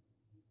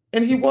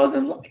 And he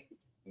wasn't like,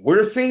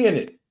 we're seeing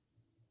it.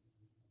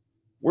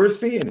 We're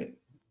seeing it.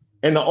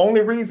 And the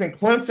only reason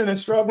Clemson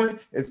is struggling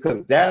is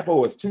because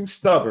Dabo is too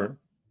stubborn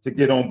to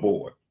get on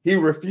board. He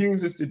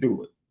refuses to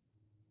do it.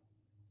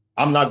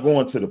 I'm not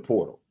going to the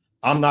portal.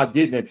 I'm not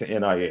getting into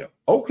NIL.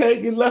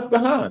 Okay, get left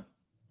behind.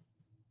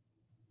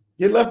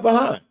 Get left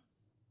behind.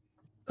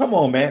 Come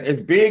on, man.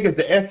 As big as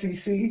the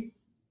SEC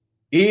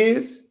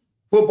is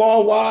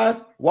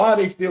football-wise, why are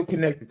they still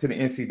connected to the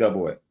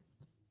NCAA?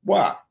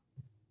 Why?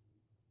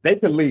 They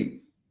could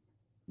leave.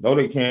 No,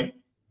 they can't.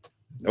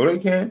 No, they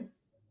can't.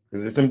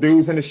 Because there's some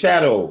dudes in the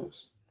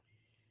shadows.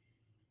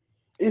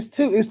 It's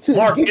too.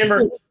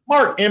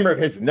 Mark Emmert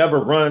has never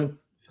run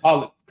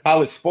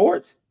college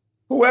sports.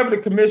 Whoever the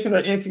commissioner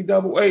of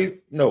NCAA,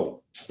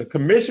 no. The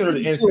commissioner of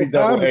the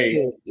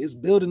NCAA is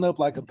building up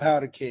like a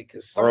powder keg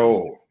because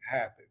something's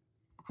happen.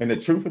 And the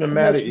truth of the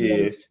matter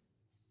is,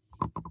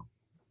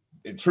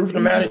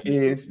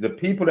 the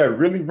people that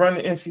really run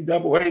the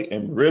NCAA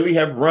and really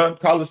have run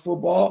college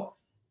football,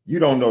 you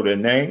don't know their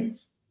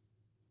names.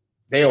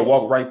 They'll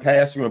walk right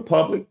past you in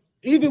public.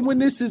 Even when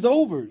this is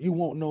over, you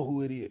won't know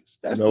who it is.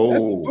 That's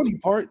the funny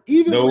part.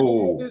 Even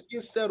when this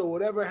gets settled,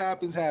 whatever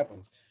happens.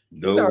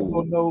 You're not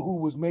going to know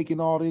who was making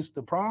all this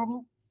the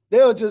problem.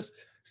 They'll just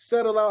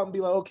settle out and be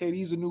like, okay,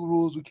 these are new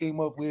rules we came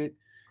up with,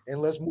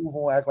 and let's move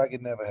on, act like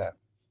it never happened.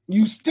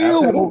 You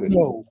still won't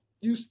know.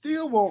 You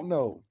still won't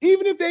know.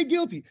 Even if they're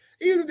guilty,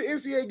 even if the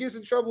NCAA gets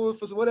in trouble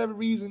for whatever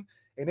reason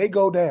and they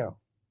go down,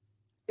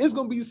 it's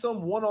going to be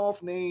some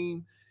one-off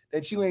name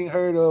that you ain't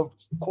heard of,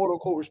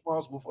 quote-unquote,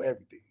 responsible for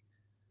everything.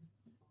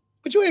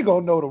 But you ain't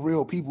going to know the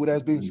real people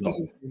that's been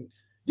scheming.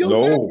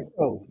 You'll never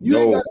know. You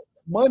ain't got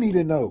money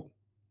to know.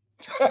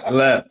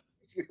 Left.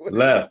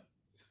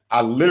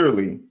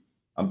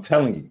 I'm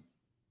telling you,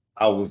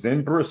 I was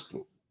in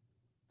Bristol,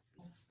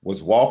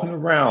 was walking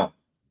around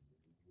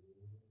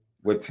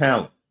with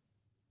talent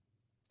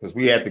because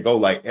we had to go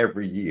like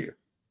every year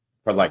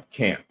for like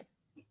camp,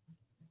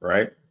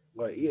 right?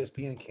 Like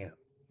ESPN camp.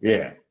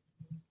 Yeah,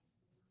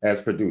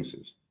 as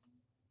producers.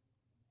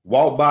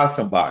 Walked by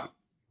somebody,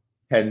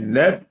 had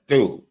never,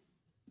 dude.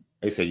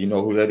 They said, you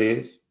know who that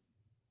is?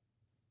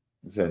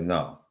 I said,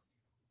 no.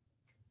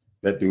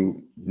 That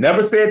dude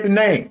never said the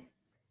name.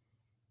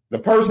 The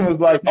person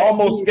was like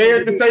almost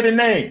scared to say the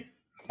name.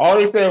 All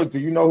they said was, do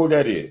you know who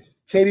that is?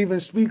 Can't even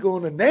speak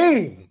on the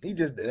name. He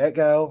just, that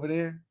guy over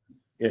there.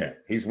 Yeah,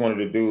 he's one of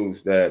the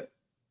dudes that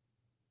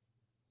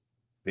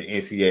the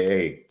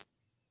NCAA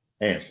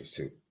answers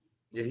to.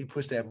 Yeah, he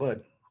pushed that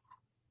button.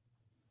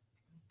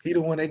 He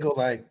the one they go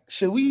like,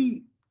 should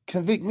we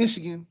convict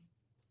Michigan?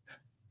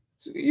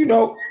 You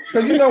know,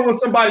 because you know when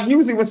somebody,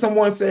 usually when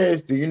someone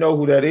says, do you know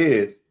who that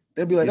is?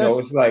 They'll be like, you know,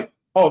 it's like,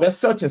 oh, that's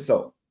such and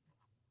so.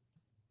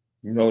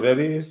 You know who that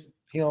is?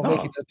 He don't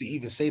make it up to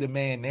even say the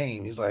man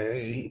name. He's like,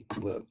 hey,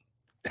 look.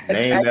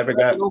 Name never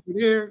got over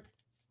there.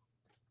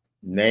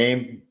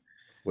 Name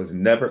was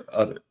never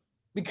uttered.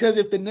 Because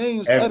if the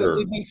name's uttered,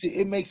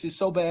 it makes it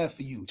so bad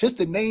for you. Just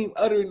the name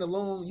uttering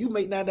alone, you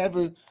might not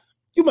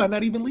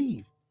even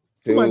leave.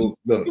 You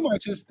might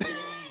just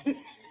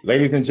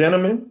ladies and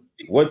gentlemen,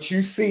 what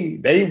you see,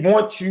 they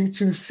want you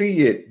to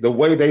see it the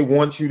way they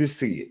want you to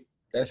see it.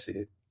 That's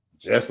it.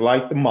 Just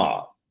like the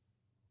mob.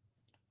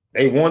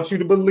 They want you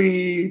to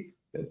believe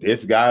that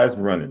this guy's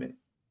running it.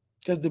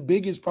 Because the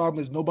biggest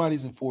problem is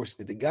nobody's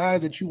enforcing it. The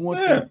guys that you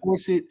want to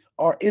enforce it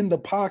are in the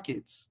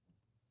pockets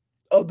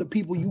of the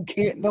people you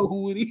can't know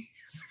who it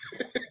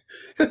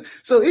is.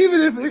 So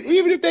even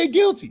if they're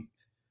guilty,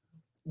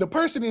 the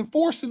person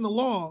enforcing the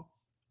law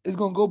is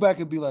gonna go back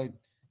and be like,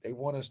 they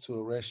want us to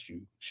arrest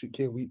you.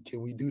 Can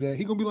we do that?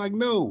 He's gonna be like,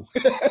 no,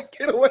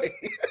 get away.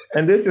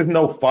 And this is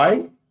no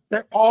fight.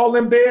 They're all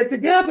in bed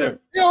together.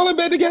 They're all in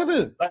bed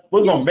together.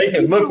 We're gonna make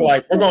it look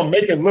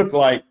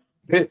like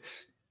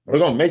this. We're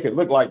gonna make it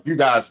look like you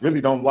guys really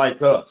don't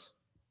like us.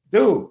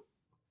 Dude,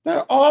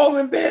 they're all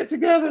in bed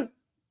together.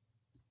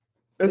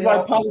 It's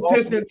like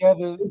politicians.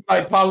 It's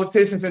like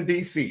politicians in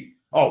DC.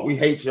 Oh, we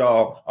hate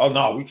y'all. Oh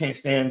no, we can't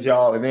stand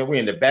y'all. And then we're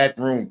in the back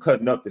room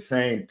cutting up the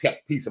same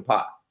piece of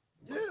pie.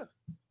 Yeah.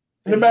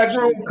 In the back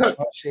room,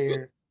 I'll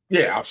share.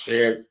 Yeah, I'll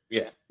share.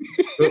 Yeah.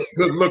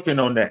 Good looking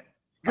on that.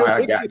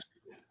 I got you.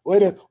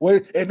 Wait,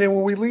 and then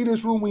when we leave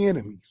this room, we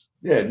enemies.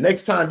 Yeah,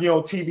 next time you're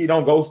on TV,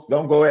 don't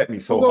go at me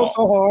so hard. Don't go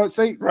so hard.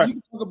 Say right. You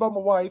can talk about my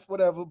wife,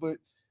 whatever, but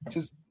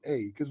just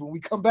because when we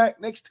come back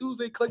next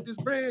Tuesday, collect this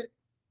bread.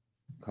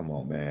 Come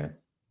on, man.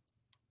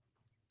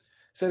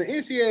 So the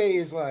NCAA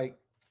is like,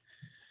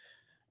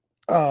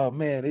 oh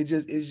man, it's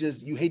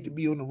just you hate to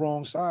be on the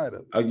wrong side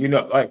of it. You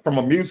know, like from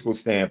a musical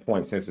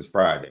standpoint, since it's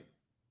Friday,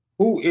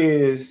 who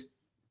is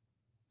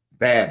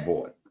Bad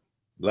Boy?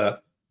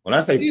 Left. When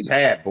I say Diddy.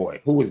 Bad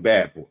Boy, who is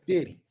Bad Boy?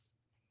 Diddy.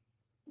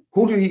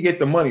 Who did he get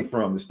the money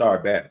from to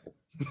start Bad Boy?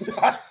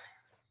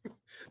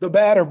 The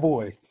Batter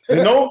Boy.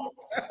 No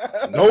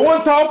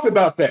one talks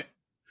about that.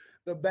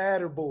 The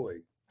Batter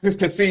Boy. Just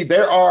to see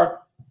because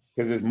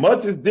as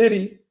much as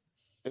Diddy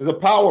is a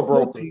power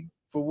broker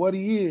for what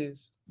he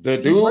is, the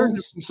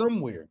dudes from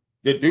somewhere.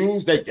 The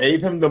dudes that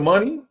gave him the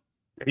money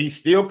that he's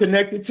still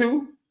connected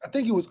to. I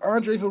think it was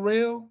Andre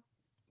Harrell.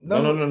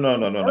 No.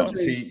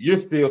 See,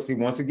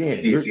 once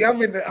again.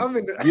 I'm in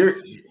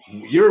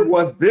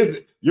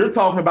the. You're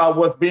talking about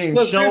what's being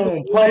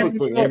shown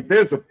publicly and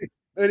visible.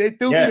 They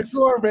threw me the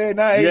scoreboard.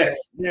 They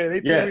threw me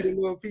the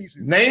little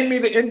pieces. Name me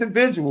the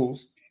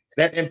individuals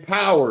that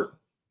empowered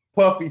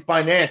Puffy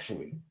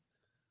financially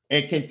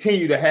and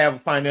continue to have a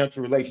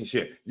financial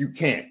relationship. You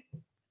can't.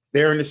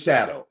 They're in the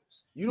shadows.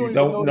 You don't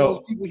even know those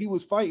people he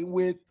was fighting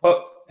with.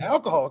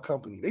 Alcohol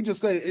company. They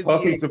just said it's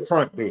Puffy's the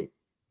front dude.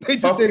 They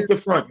just said it's the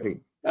front dude.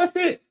 That's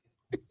it.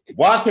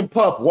 Why can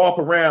Puff walk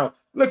around?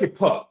 Look at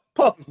Puff.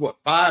 Puff is what,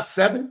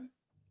 5'7"?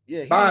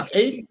 Yeah,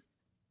 5'8",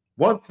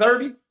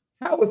 130.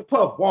 How is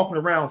Puff walking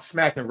around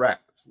smacking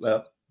rappers?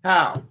 Left?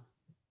 How?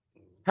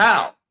 He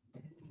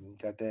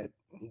got that.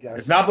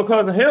 It's not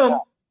because of him.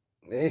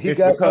 He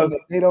got because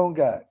they don't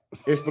got.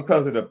 It's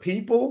because of the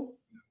people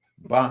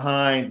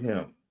behind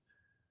him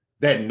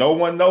that no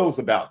one knows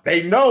about.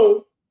 They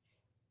know.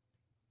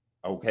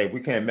 Okay,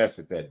 we can't mess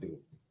with that dude.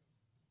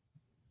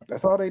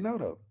 That's all they know,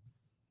 though.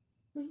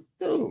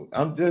 Dude,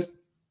 I'm just,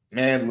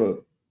 man,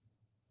 look.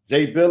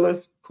 Jay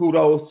Billis,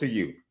 kudos to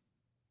you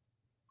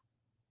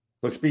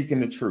for speaking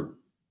the truth.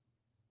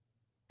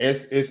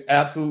 It's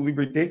absolutely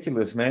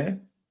ridiculous,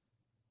 man.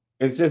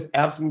 It's just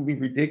absolutely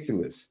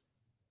ridiculous.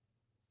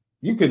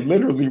 You could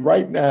literally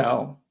right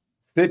now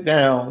sit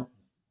down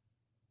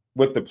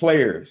with the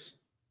players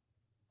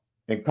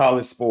in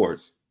college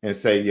sports and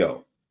say,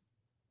 yo,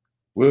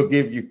 we'll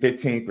give you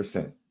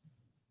 15%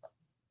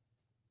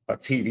 of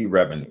TV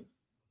revenue.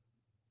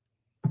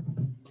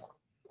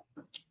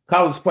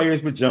 College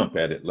players would jump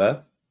at it,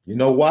 Left. You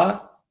know why?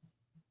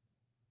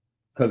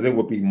 because it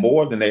would be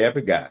more than they ever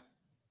got.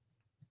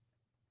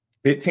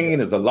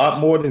 15 is a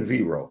lot more than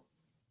 0.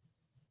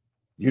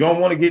 You don't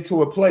want to get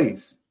to a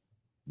place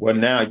where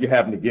now you're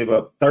having to give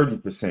up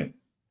 30%.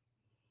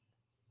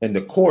 And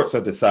the courts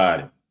are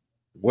deciding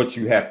what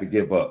you have to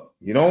give up.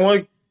 You don't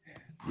want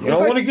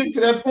to get to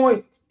that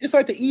point. It's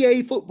like the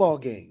EA football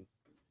game.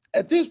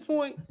 At this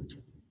point,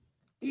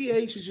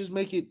 EA should just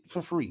make it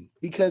for free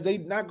because they're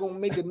not going to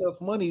make enough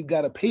money. You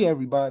got to pay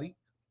everybody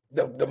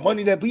the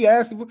money that we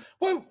asking for.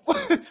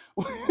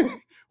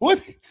 What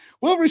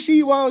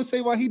Rasheed Wallace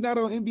say while he not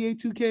on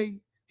NBA 2K?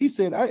 He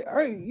said, I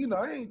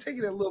ain't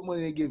taking that little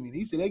money they give me.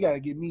 He said they got to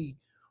give me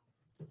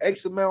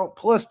X amount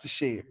plus the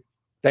share.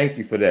 Thank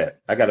you for that.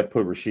 I got to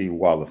put Rasheed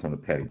Wallace on the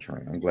petty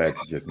train. I'm glad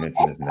you just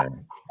mentioned his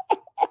name.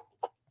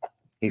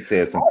 He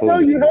said some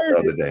foolishness the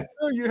other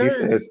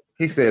day.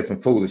 He said some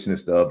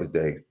foolishness the other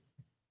day.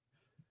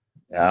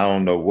 I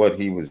don't know what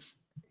he was.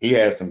 He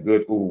had some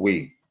good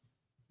ooh-wee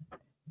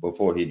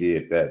before he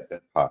did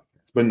that podcast.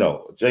 But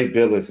no, Jay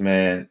Billis,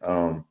 man,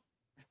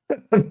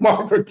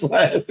 Margaret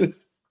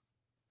Glasses.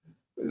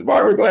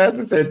 Margaret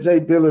Glasses said Jay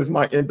Billis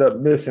might end up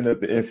missing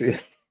at the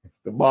NCAA,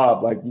 the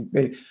mob, like you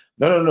think.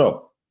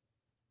 No.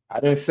 I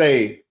didn't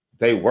say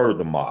they were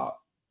the mob.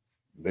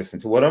 Listen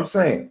to what I'm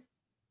saying.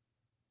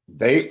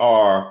 They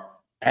are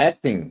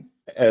acting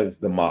as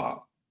the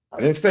mob.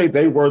 I didn't say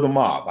they were the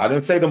mob. I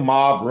didn't say the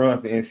mob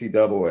runs the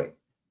NCAA.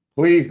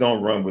 Please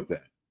don't run with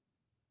that.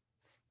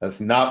 That's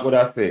not what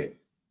I said.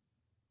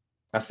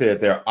 I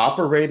said they're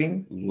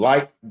operating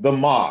like the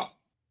mob.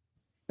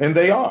 And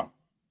they are.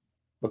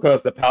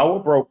 Because the power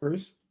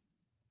brokers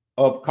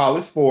of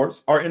college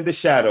sports are in the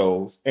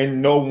shadows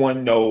and no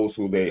one knows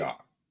who they are.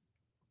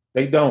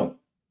 They don't.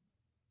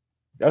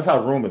 That's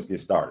how rumors get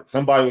started.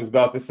 Somebody was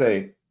about to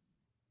say,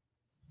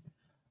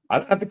 I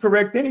don't have to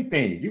correct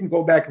anything. You can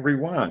go back and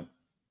rewind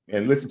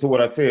and listen to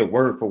what I said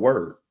word for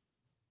word.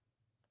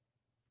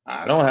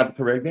 I don't have to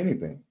correct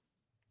anything.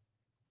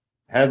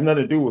 It has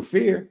nothing to do with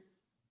fear.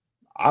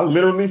 I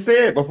literally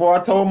said before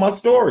I told my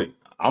story,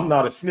 I'm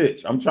not a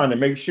snitch. I'm trying to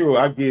make sure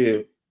I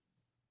give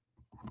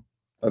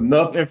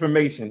enough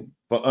information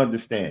for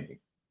understanding.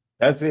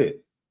 That's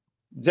it.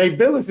 Jay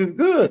Billis is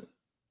good.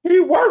 He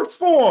works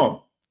for him.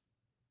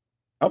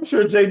 I'm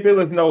sure Jay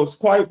Billis knows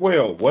quite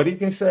well what he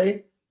can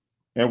say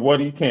and what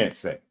he can't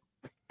say.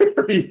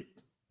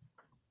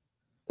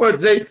 Well,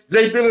 Jay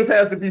Billis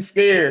has to be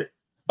scared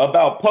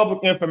about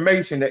public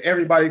information that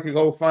everybody can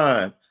go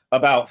find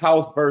about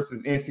House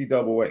versus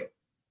NCAA.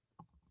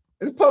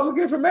 It's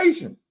public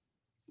information.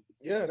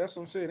 Yeah, that's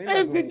what I'm saying.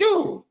 Hey,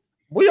 dude,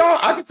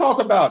 I can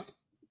talk about it.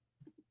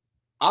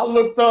 I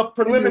looked up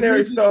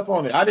preliminary stuff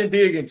on it. I didn't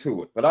dig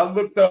into it, but I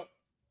looked up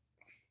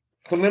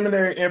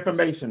preliminary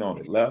information on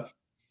it, Left.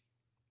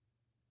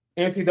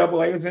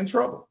 NCAA is in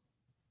trouble.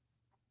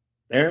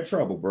 They're in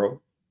trouble,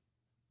 bro.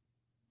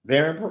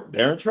 They're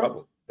in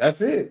trouble.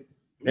 That's it.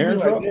 They're in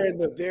trouble.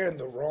 They're in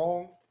the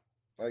wrong.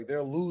 Like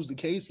they'll lose the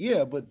case.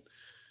 Yeah, but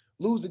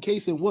lose the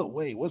case in what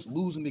way? What's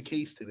losing the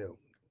case to them?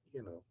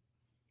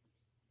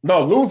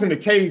 No, losing the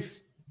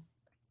case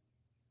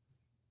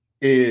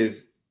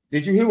is.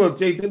 Did you hear what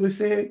Jay Billis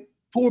said?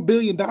 $4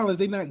 billion.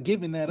 They're not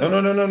giving that up.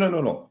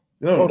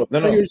 No. The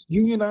players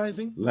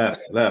unionizing.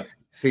 Left.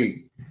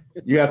 See,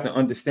 you have to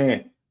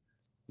understand.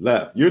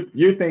 Left.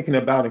 You're thinking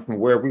about it from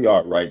where we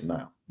are right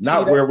now,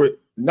 not where we're.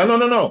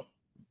 No.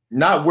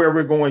 Not where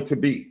we're going to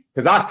be.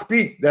 Because I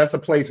speak. That's a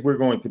place we're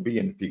going to be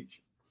in the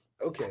future.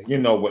 Okay.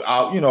 With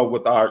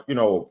our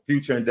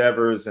future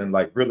endeavors and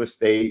like real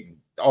estate and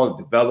all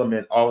the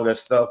development, all of that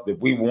stuff that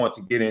we want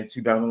to get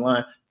into down the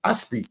line. I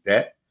speak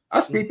that. I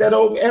speak that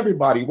over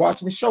everybody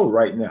watching the show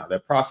right now.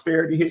 That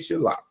prosperity hits your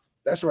life.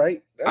 That's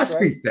right. I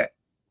speak that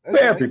for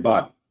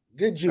everybody.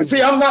 Good job.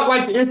 See, I'm not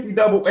like the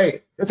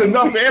NCAA. It's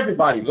enough for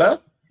everybody,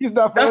 Left. That's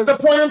the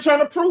point I'm trying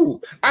to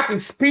prove. I can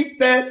speak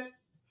that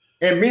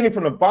and mean it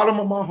from the bottom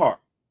of my heart.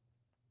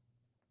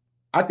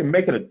 I can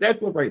make it a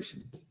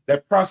declaration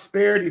that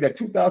prosperity, that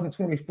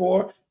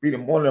 2024 be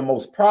one of the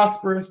most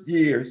prosperous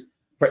years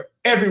for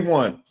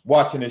everyone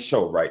watching this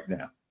show right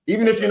now.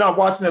 Even if you're not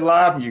watching it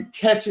live, you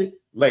catch it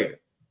later.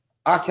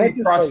 I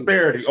speak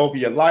prosperity over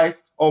your life,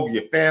 over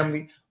your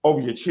family,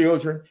 over your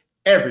children,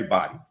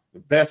 everybody. The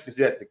best is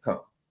yet to come.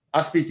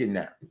 I speak it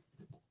now.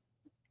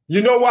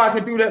 You know why I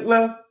can do that,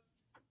 Left?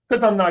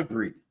 Because I'm not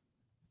greedy.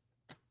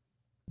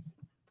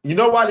 You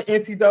know why the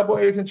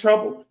NCAA is in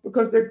trouble?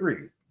 Because they're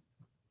greedy.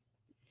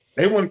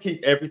 They want to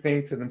keep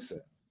everything to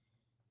themselves.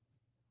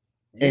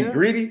 Yeah, and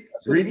greedy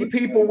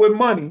people with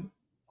money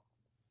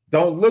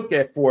don't look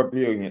at $4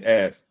 billion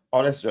as,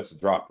 oh, that's just a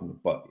drop in the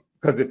bucket.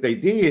 Because if they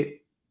did,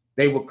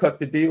 they would cut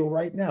the deal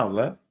right now,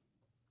 Left.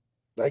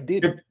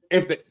 They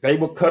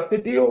would cut the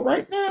deal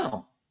right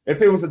now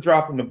if it was a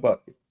drop in the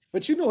bucket.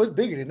 But it's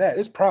bigger than that.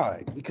 It's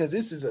pride, because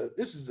this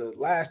is a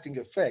lasting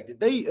effect. If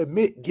they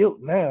admit guilt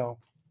now,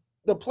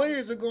 the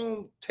players are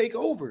going to take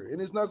over,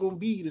 and it's not going to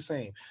be the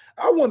same.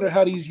 I wonder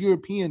how these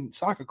European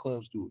soccer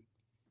clubs do it.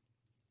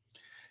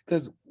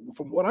 Because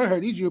from what I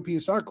heard, these European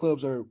soccer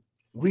clubs are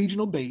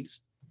regional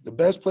based. The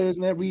best players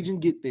in that region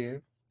get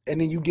there. and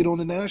then you get on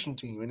the national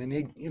team, and then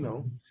they,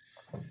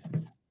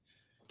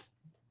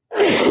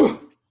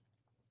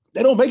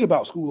 they don't make it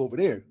about school over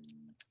there.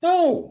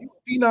 No. You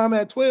phenom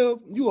at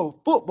 12, you a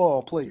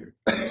football player.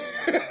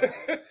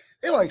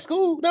 They're like,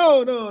 school?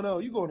 No.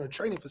 You go in a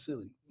training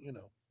facility,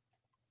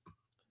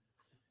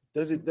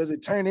 Does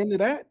it turn into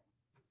that?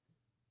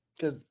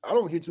 Because I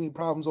don't hear too many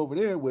problems over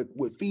there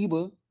with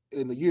FIBA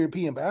in the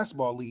European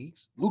basketball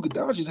leagues. Luka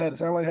Doncic had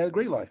a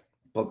great life.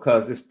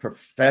 Because it's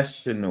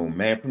professional,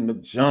 man, from the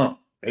jump.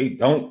 They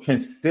don't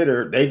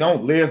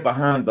live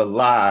behind the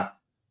lie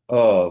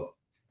of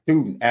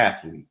student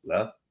athlete,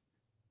 love.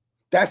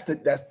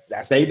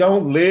 They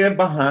don't live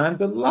behind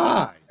the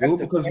lie, dude,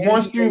 because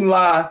once you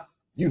lie,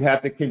 you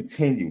have to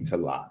continue to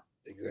lie.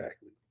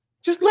 Exactly.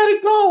 Just let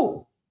it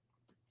go.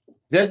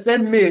 Just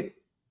admit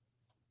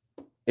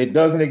it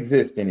doesn't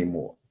exist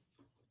anymore.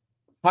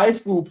 High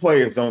school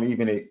players don't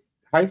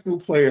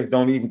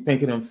even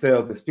think of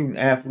themselves as student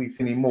athletes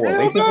anymore. They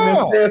think of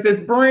themselves as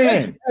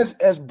brands.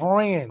 As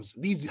brands.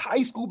 These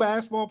high school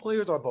basketball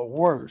players are the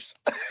worst.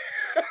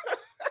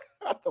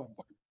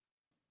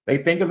 They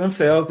think of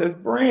themselves as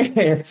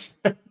brands.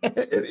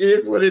 It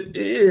is what it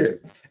is.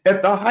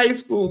 At the high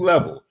school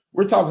level,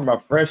 we're talking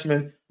about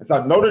freshmen. It's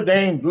like Notre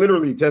Dame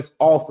literally just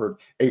offered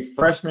a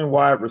freshman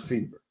wide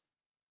receiver.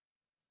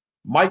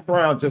 Mike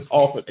Brown just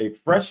offered a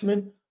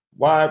freshman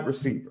wide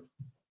receiver.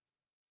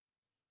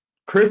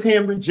 Chris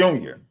Henry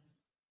Jr.,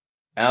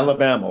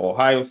 Alabama,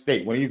 Ohio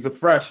State, when he was a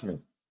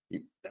freshman.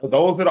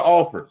 Those are the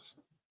offers.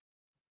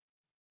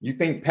 You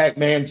think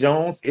Pac-Man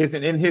Jones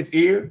isn't in his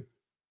ear,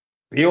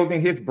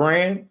 building his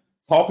brand,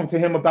 talking to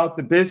him about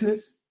the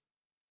business?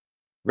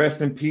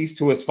 Rest in peace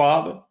to his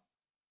father.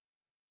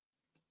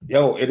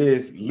 Yo, it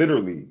is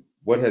literally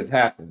what has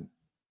happened.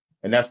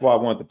 And that's why I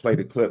wanted to play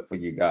the clip for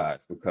you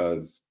guys,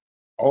 because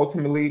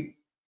ultimately,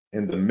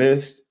 in the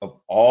midst of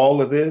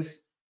all of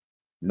this,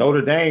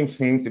 Notre Dame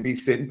seems to be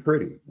sitting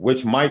pretty,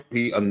 which might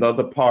be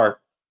another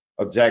part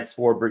of Jack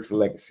Swarbrick's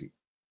legacy.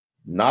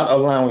 Not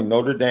allowing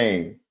Notre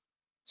Dame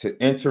to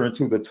enter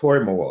into the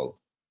turmoil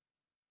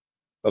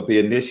of the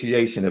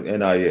initiation of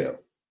NIL.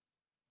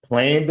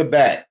 Playing the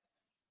back,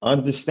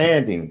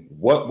 understanding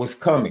what was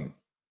coming,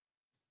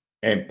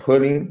 and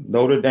putting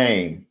Notre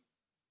Dame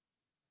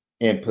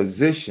in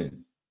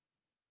position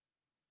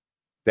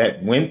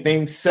that when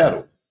things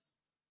settle,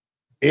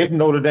 if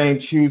Notre Dame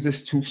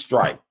chooses to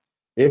strike,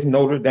 if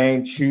Notre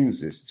Dame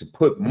chooses to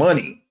put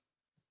money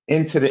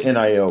into the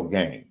NIL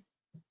game,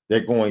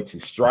 they're going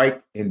to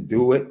strike and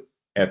do it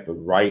at the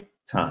right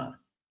time.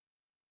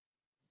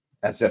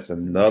 That's just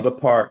another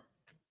part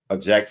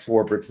of Jack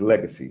Swarbrick's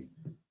legacy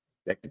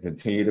that can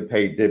continue to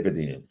pay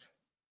dividends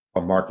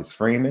for Marcus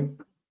Freeman,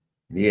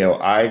 Neil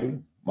Ivey,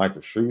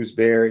 Michael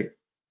Shrewsbury,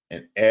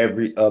 and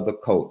every other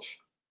coach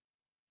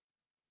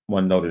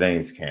on Notre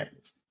Dame's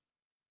campus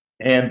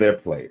and their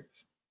players.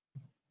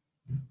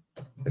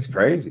 It's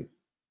crazy.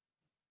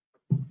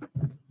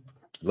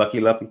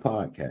 Lucky Lefty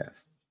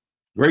podcast.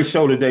 Great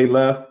show today,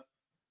 Left.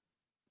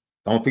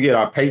 Don't forget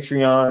our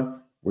Patreon.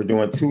 We're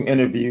doing 2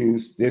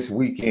 interviews this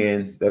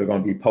weekend that are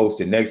going to be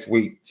posted next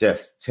week,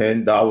 just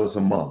 $10 a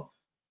month.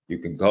 You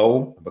can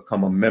go and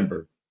become a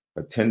member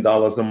for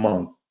 $10 a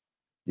month.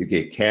 You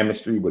get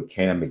chemistry with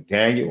Cam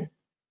McDaniel.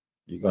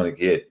 You're going to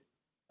get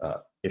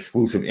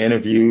exclusive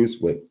interviews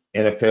with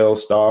NFL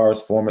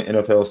stars, former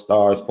NFL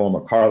stars,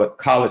 former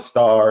college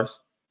stars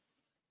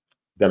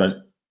that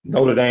are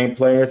Notre Dame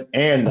players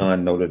and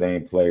non-Notre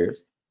Dame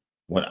players.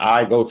 When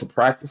I go to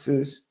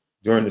practices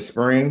during the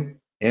spring,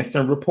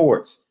 instant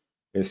reports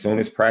as soon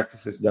as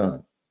practice is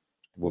done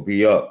will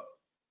be up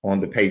on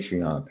the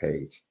Patreon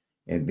page.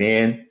 And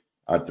then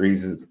our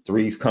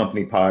Threes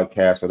Company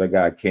podcast with our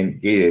guy Ken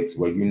Gibbs,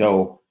 where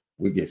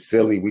we get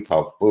silly, we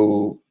talk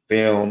food,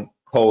 film,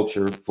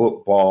 culture,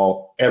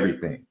 football,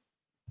 everything.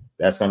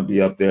 That's going to be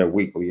up there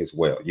weekly as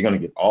well. You're going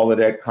to get all of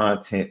that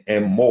content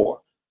and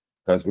more,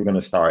 because we're going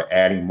to start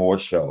adding more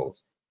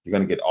shows. You're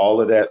going to get all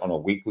of that on a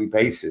weekly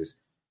basis.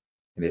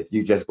 And if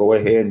you just go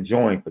ahead and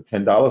join for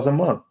 $10 a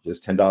month,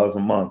 just $10 a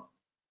month,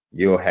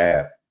 you'll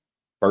have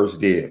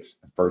first dibs,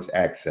 first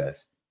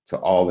access to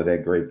all of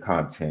that great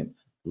content.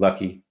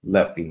 Lucky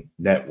Lefty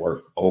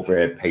Network over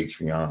at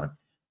Patreon.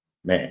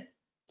 Man,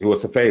 do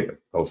us a favor.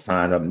 Go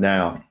sign up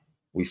now.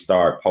 We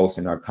start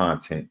posting our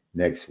content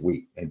next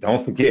week. And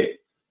don't forget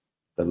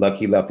the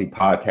Lucky Lefty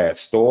podcast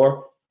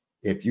store.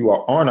 If you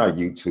are on our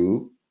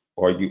YouTube,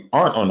 or you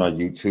aren't on our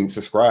YouTube,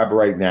 subscribe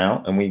right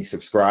now. And when you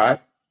subscribe,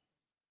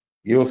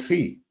 you'll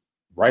see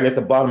right at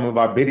the bottom of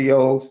our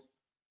videos,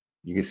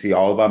 you can see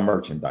all of our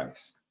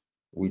merchandise.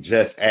 We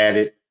just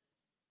added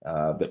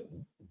the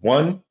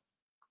one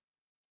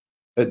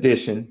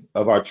edition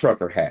of our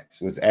trucker hats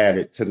was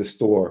added to the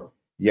store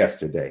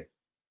yesterday.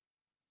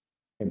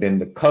 And then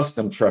the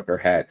custom trucker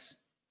hats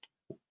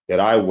that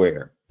I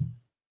wear,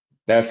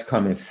 that's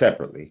coming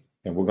separately.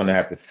 And we're going to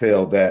have to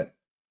fill that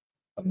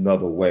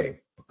another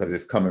way, because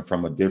it's coming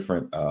from a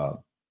different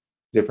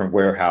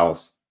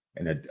warehouse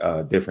and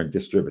a different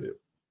distributor.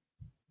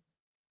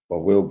 But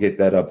we'll get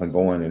that up and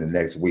going in the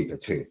next week or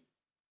two.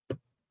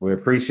 We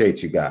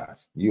appreciate you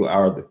guys. You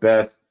are the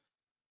best.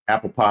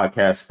 Apple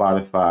Podcast,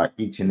 Spotify,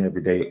 each and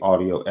every day,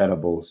 audio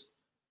edibles.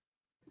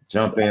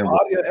 Jump in.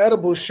 Audio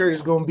edibles shirt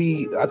is going to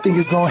be, I think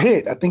it's going to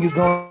hit. I think it's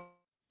going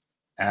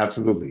to.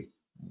 Absolutely.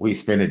 We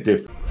spin it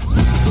different.